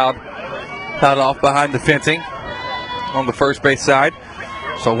pitch fouled off behind the fencing on the first base side.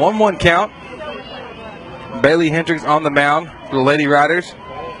 So 1-1 count. Bailey Hendricks on the mound for the Lady Riders.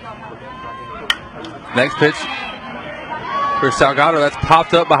 Next pitch for Salgado. That's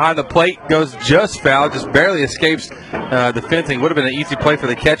popped up behind the plate. Goes just foul. Just barely escapes the fencing. Would have been an easy play for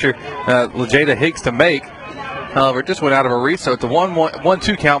the catcher, LaJada Higgs, to make. However, it just went out of a reach. So it's a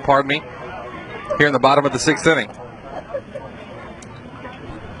 1-2 count, pardon me, here in the bottom of the 6th inning.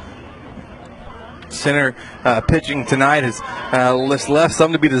 center pitching tonight has left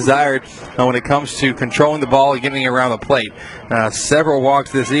some to be desired when it comes to controlling the ball and getting around the plate. Several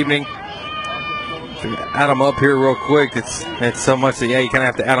walks this evening. Add them up here real quick. It's so much that, you kind of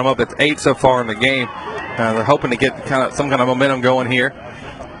have to add them up. It's 8 so far in the game. They're hoping to get some kind of momentum going here.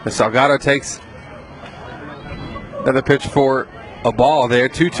 Salgado takes another pitch for a ball there.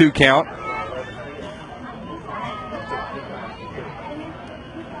 2-2 count.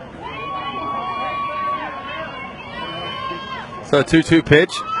 So a 2-2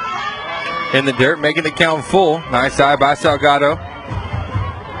 pitch in the dirt, making the count full. Nice eye by Salgado.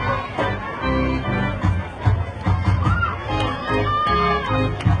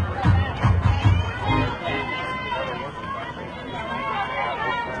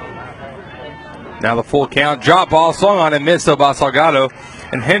 Now the full count. Drop ball swung on and missed by Salgado.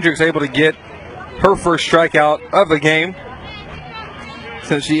 And Hendricks able to get her first strikeout of the game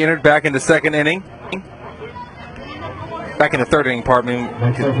since she entered back in the second inning. Back in the third inning, pardon me.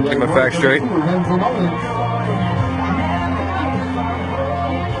 Get my facts straight.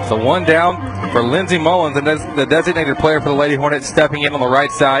 So one down for Lindsey Mullins, the designated player for the Lady Hornets, stepping in on the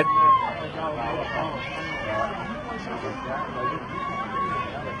right side.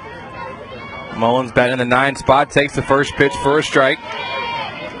 Mullins batting in the 9 spot, takes the first pitch for a strike.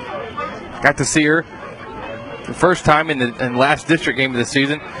 Got to see her the first time in the last district game of the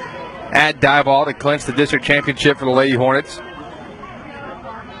season at Diboll to clinch the district championship for the Lady Hornets.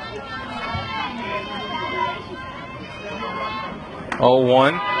 Oh,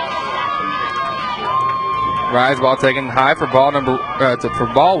 1. Rise ball taken high for ball for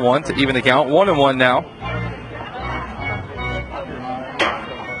ball 1 to even the count. 1-1 now.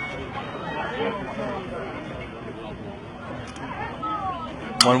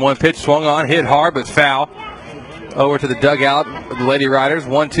 1-1 pitch swung on, hit hard, but foul. Over to the dugout of the Lady Riders.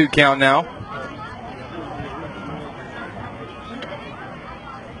 1-2 count now.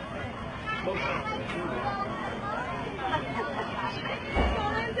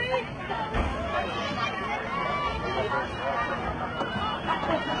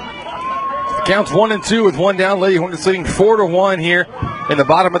 The count's 1-2 with one down. Lady Hornets leading 4-1 here in the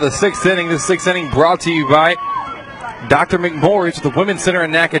bottom of the 6th inning. This 6th inning brought to you by Dr. McMorris with the Women's Center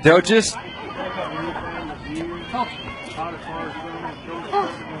in Nacogdoches.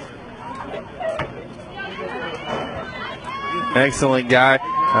 Excellent guy.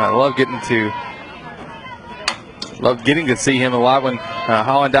 Love getting to see him a lot. When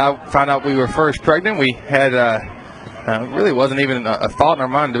Holland found out we were first pregnant, we had really wasn't even a thought in our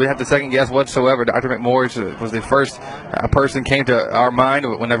mind. Did we have to second guess whatsoever? Dr. McMorris was the first person came to our mind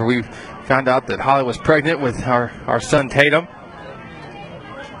whenever we found out that Holly was pregnant with our son Tatum.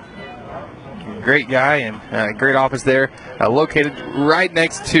 Great guy and great office there, located right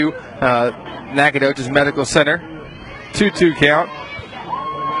next to Nacogdoches Medical Center. 2-2 count.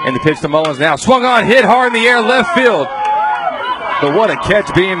 And the pitch to Mullins now. Swung on, hit hard in the air, left field. But what a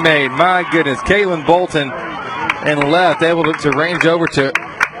catch being made. My goodness. Caitlin Bolton and left, able to range over to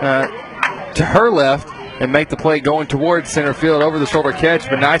her left and make the play going towards center field. Over the shoulder catch,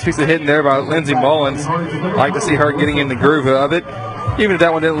 but nice piece of hitting there by Lindsey Mullins. Like to see her getting in the groove of it. Even if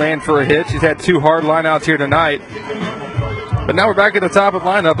that one didn't land for a hit, she's had 2 hard lineouts here tonight. But now we're back at the top of the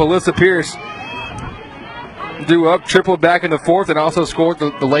lineup. Alyssa Pierce due up, tripled back in the 4th, and also scored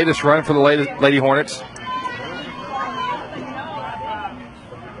the latest run for the Lady Hornets.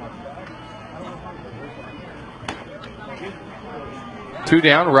 Two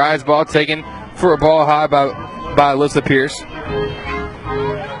down, rise ball taken for a ball high by Alyssa Pierce.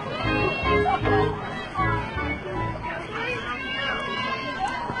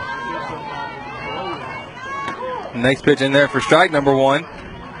 Next pitch in there for strike number 1.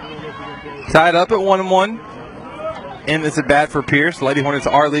 Tied up at 1-1. And it's a bat for Pierce. Lady Hornets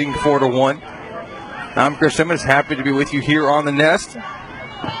are leading 4-1. I'm Chris Simmons, happy to be with you here on the Nest. The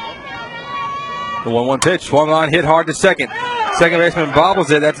 1-1 pitch, swung on, hit hard to second. Second baseman bobbles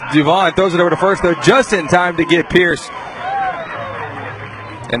it. That's Duvon. Throws it over to first. They're just in time to get Pierce.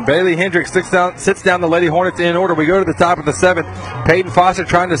 And Bailey Hendricks sits down the Lady Hornets in order. We go to the top of the 7th. Peyton Foster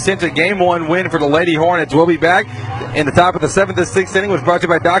trying to cinch a Game 1 win for the Lady Hornets. We'll be back in the top of the 7th. This 6th inning was brought to you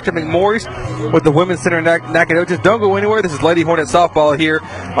by Dr. McMorris with the Women's Center in Nacogdoches. Don't go anywhere. This is Lady Hornets softball here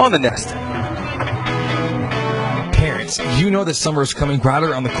on the Nest. Parents, you know that summer is coming right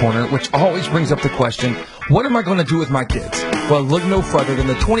around the corner, which always brings up the question, what am I going to do with my kids? Well, look no further than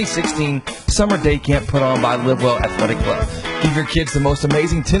the 2016 Summer Day Camp put on by Live Well Athletic Club. Give your kids the most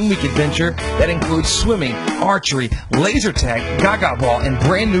amazing 10-week adventure that includes swimming, archery, laser tag, gaga ball, and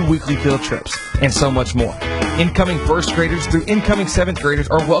brand new weekly field trips, and so much more. Incoming first graders through incoming seventh graders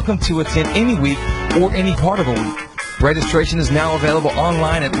are welcome to attend any week or any part of a week. Registration is now available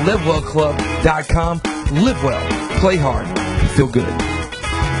online at livewellclub.com. Live well, play hard, feel good.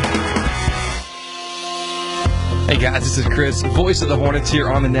 Hey guys, this is Chris, voice of the Hornets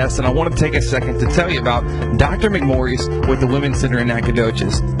here on the Nest, and I want to take a second to tell you about Dr. McMorris with the Women's Center in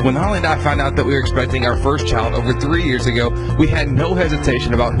Nacogdoches. When Holly and I found out that we were expecting our first child over 3 years ago, we had no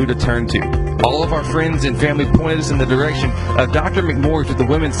hesitation about who to turn to. All of our friends and family pointed us in the direction of Dr. McMorris with the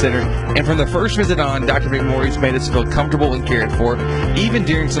Women's Center, and from the first visit on, Dr. McMorris made us feel comfortable and cared for, even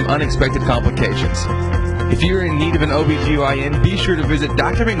during some unexpected complications. If you're in need of an OBGYN, be sure to visit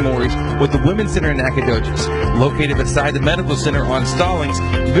Dr. McMorris with the Women's Center in Nacogdoches. Located beside the Medical Center on Stallings,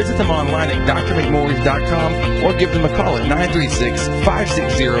 visit them online at drmcmorris.com or give them a call at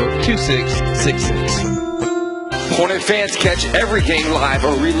 936-560-2666. Hornet fans, catch every game live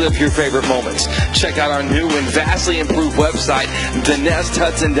or relive your favorite moments. Check out our new and vastly improved website,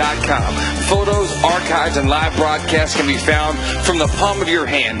 thenesthudson.com. Photos, archives, and live broadcasts can be found from the palm of your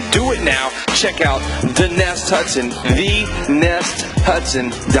hand. Do it now. Check out The Nest Hudson,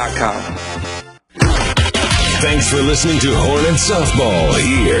 thenesthudson.com. Thanks for listening to Hornet Softball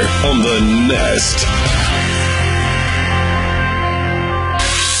here on The Nest.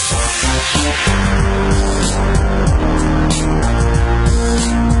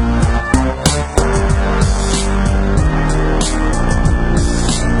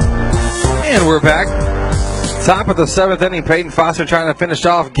 And we're back. Top of the seventh inning, Peyton Foster trying to finish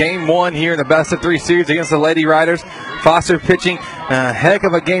off game one here in the best of three series against the Lady Riders. Foster pitching a heck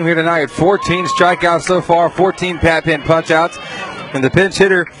of a game here tonight. 14 strikeouts so far, 14 pat pin punch outs. And the pinch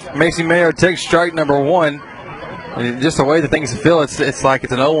hitter, Macy Mayo, takes strike number one. And just the way the things feel, it's like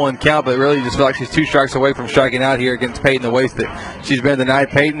it's an 0-1 count, but really you just feel like she's 2 strikes away from striking out here against Peyton, the waste that she's been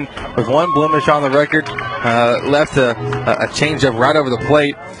tonight. Peyton with one blemish on the record, left a changeup right over the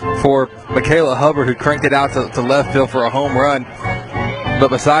plate for Michaela Hubbard, who cranked it out to left field for a home run. But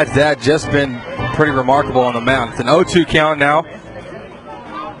besides that, just been pretty remarkable on the mound. It's an 0-2 count now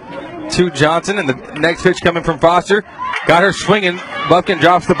to Johnson, and the next pitch coming from Foster. Got her swinging. Buffkin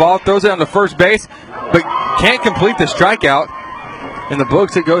drops the ball, throws it on the first base, but can't complete the strikeout. In the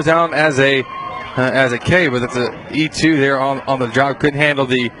books, it goes down as a K, but it's a E2 there on the job. Couldn't handle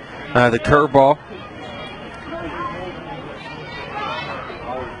the curveball.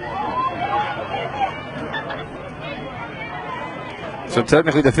 So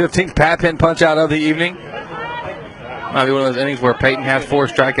technically the 15th pat pin punch out of the evening. Might be one of those innings where Peyton has 4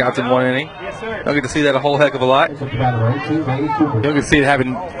 strikeouts in one inning. Don't get to see that a whole heck of a lot. You don't get to see it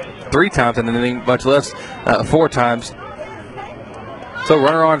happen 3 times in an inning, much less 4 times. So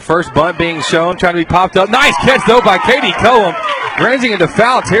runner on first, bunt being shown, trying to be popped up. Nice catch though by Katie Cullum, ranging into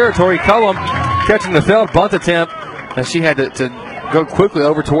foul territory. Cullum catching the failed bunt attempt, and she had to go quickly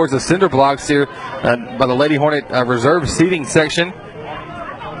over towards the cinder blocks here by the Lady Hornet reserve seating section.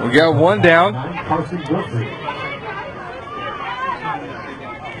 We got one down.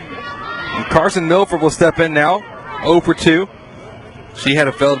 And Carson Milford will step in now, 0 for 2. She had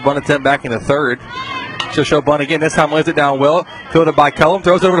a failed bunt attempt back in the third. She'll show bunt again. This time lays it down well. Fielded by Cullum.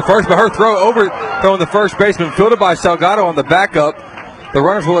 Throws it over to first, but her throw overthrowing the first baseman. Fielded by Salgado on the backup. The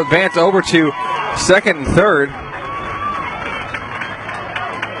runners will advance over to second and third.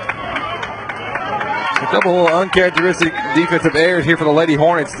 A couple of uncharacteristic defensive errors here for the Lady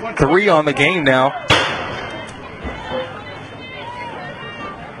Hornets. 3 on the game now.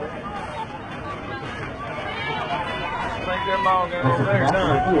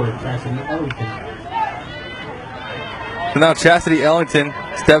 So now Chastity Ellington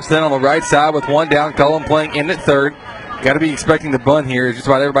steps in on the right side with one down. Cullum playing in at third. Got to be expecting the bunt here. Just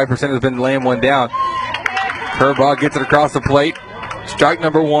about everybody percent has been laying one down. Curveball gets it across the plate. Strike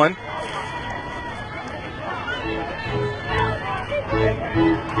number 1.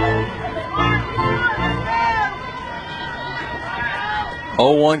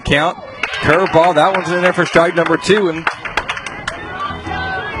 Oh, 0-1 count. Curveball. That one's in there for strike number 2. And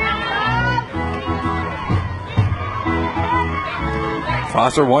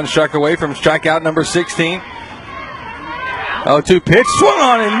Foster 1 strike away from strikeout number 16. 0-2 pitch. Swung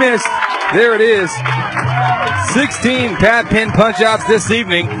on and missed. There it is. 16 pat pin punch outs this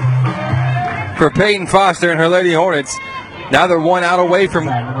evening for Peyton Foster and her Lady Hornets. Now they're 1 out away from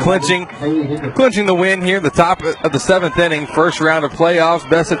clinching the win here, the top of the 7th inning, first round of playoffs,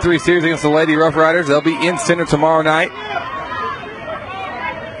 best of 3 series against the Lady Rough Riders. They'll be in center tomorrow night.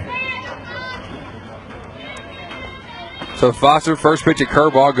 So Foster, first pitch at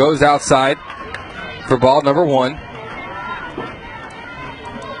curveball, goes outside for ball number 1.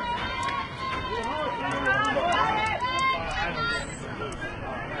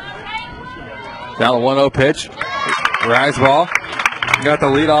 Now the 1-0 pitch. Rise ball. Got the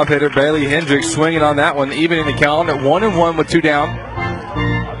leadoff hitter, Bailey Hendricks, swinging on that one, even in the count at 1-1 with 2 down.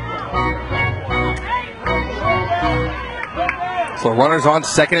 So runners on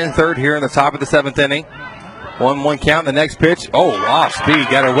second and third here in the top of the 7th inning. 1-1 count. The next pitch. Oh, off speed.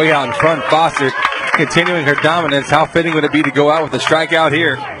 Got her way out in front. Foster continuing her dominance. How fitting would it be to go out with a strikeout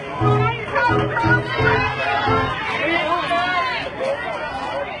here?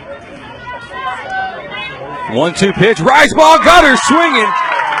 One-two pitch. Rise ball. Got her swinging.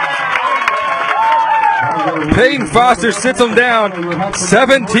 Peyton Foster sits them down.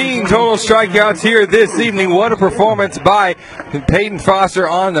 17 total strikeouts here this evening. What a performance by Peyton Foster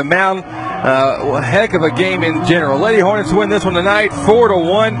on the mound. Heck of a game in general. Lady Hornets win this one tonight,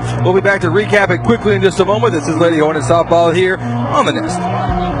 4-1. We'll be back to recap it quickly in just a moment. This is Lady Hornets softball here on the Nest.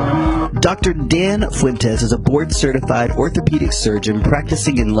 Dr. Dan Fuentes is a board-certified orthopedic surgeon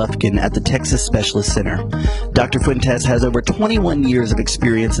practicing in Lufkin at the Texas Specialist Center. Dr. Fuentes has over 21 years of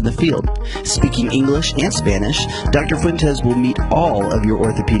experience in the field. Speaking English and Spanish, Dr. Fuentes will meet all of your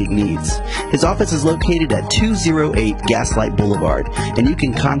orthopedic needs. His office is located at 208 Gaslight Boulevard, and you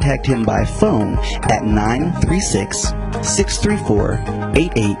can contact him by phone at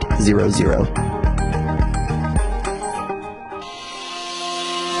 936-634-8800.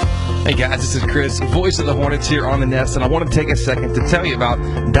 Hey guys, this is Chris, voice of the Hornets here on the Nest, and I want to take a second to tell you about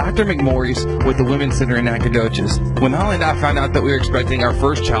Dr. McMorris with the Women's Center in Nacogdoches. When Holly and I found out that we were expecting our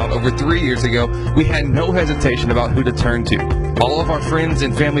first child over 3 years ago, we had no hesitation about who to turn to. All of our friends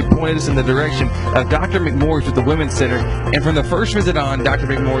and family pointed us in the direction of Dr. McMorris with the Women's Center, and from the first visit on, Dr.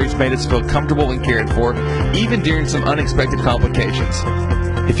 McMorris made us feel comfortable and cared for, even during some unexpected complications.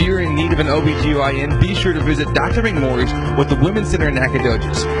 If you're in need of an OBGYN, be sure to visit Dr. McMorris with the Women's Center in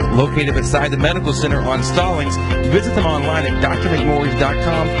Nacogdoches. Located beside the Medical Center on Stallings, visit them online at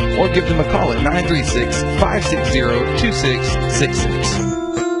drmcmorris.com or give them a call at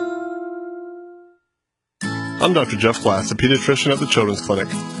 936-560-2666. I'm Dr. Jeff Glass, a pediatrician at the Children's Clinic.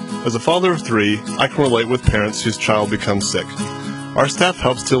 As a father of 3, I can relate with parents whose child becomes sick. Our staff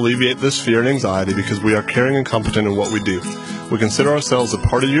helps to alleviate this fear and anxiety because we are caring and competent in what we do. We consider ourselves a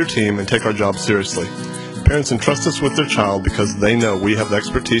part of your team and take our job seriously. Parents entrust us with their child because they know we have the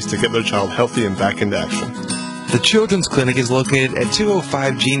expertise to get their child healthy and back into action. The Children's Clinic is located at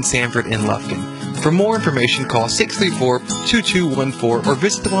 205 Gene Sanford in Lufkin. For more information, call 634-2214 or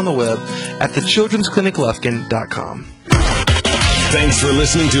visit them on the web at thechildren'scliniclufkin.com. Thanks for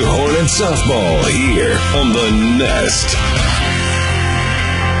listening to Hornet Softball here on the Nest.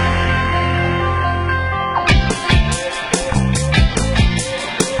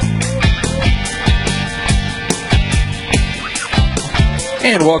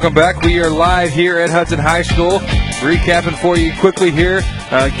 And welcome back. We are live here at Hudson High School. Recapping for you quickly here.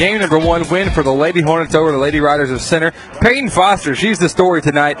 Game number 1 win for the Lady Hornets over the Lady Riders of Center. Peyton Foster, she's the story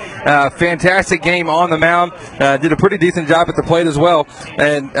tonight. Fantastic game on the mound. Did a pretty decent job at the plate as well.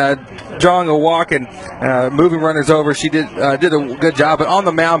 And drawing a walk and moving runners over. She did a good job. But on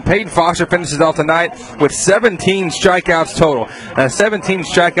the mound, Peyton Foster finishes off tonight with 17 strikeouts total. 17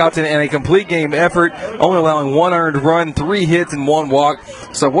 strikeouts in a complete game effort, only allowing 1 earned run, 3 hits, and 1 walk.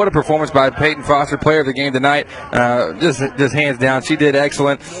 So what a performance by Peyton Foster, player of the game tonight. Just hands down, she did excellent.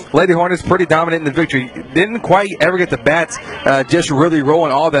 Lady Hornets pretty dominant in the victory. Didn't quite ever get the bats just really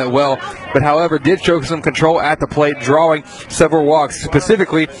rolling all that well, but however did show some control at the plate, drawing several walks,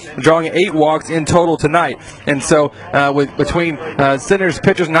 specifically drawing 8 walks in total tonight. And so between Center's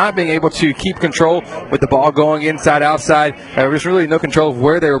pitchers not being able to keep control with the ball going inside, outside, there's really no control of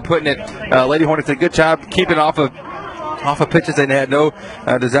where they were putting it. Lady Hornets did a good job keeping off of pitches they had no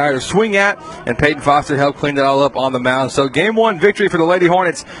desire to swing at, and Peyton Foster helped clean it all up on the mound. So game 1 victory for the Lady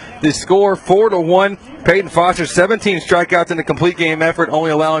Hornets. The score 4-1. Peyton Foster 17 strikeouts in a complete game effort,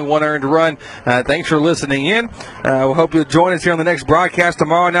 only allowing 1 earned run. Thanks for listening in. We'll hope you'll join us here on the next broadcast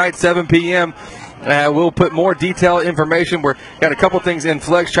tomorrow night, 7 p.m. We'll put more detailed information. We've got a couple things in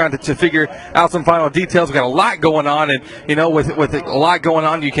flex trying to figure out some final details. We've got a lot going on, and, you know, with a lot going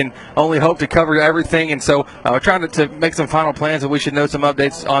on, you can only hope to cover everything. And so we're trying to make some final plans, and we should know some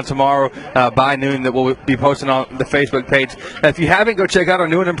updates on tomorrow by noon that we'll be posting on the Facebook page. If you haven't, go check out our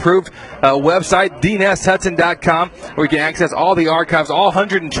new and improved website, DNestHudson.com, where you can access all the archives, all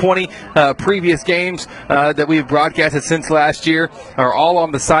 120 previous games that we've broadcasted since last year are all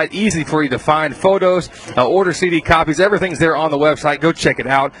on the site, easy for you to find. photos, order CD copies. Everything's there on the website. Go check it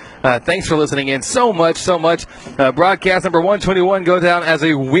out. Thanks for listening in so much. Broadcast number 121 goes down as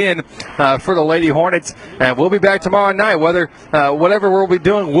a win for the Lady Hornets. And we'll be back tomorrow night. Whatever we'll be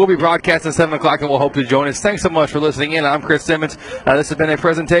doing, we'll be broadcasting at 7 o'clock, and we'll hope you join us. Thanks so much for listening in. I'm Chris Simmons. This has been a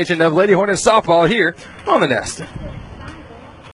presentation of Lady Hornets softball here on The Nest.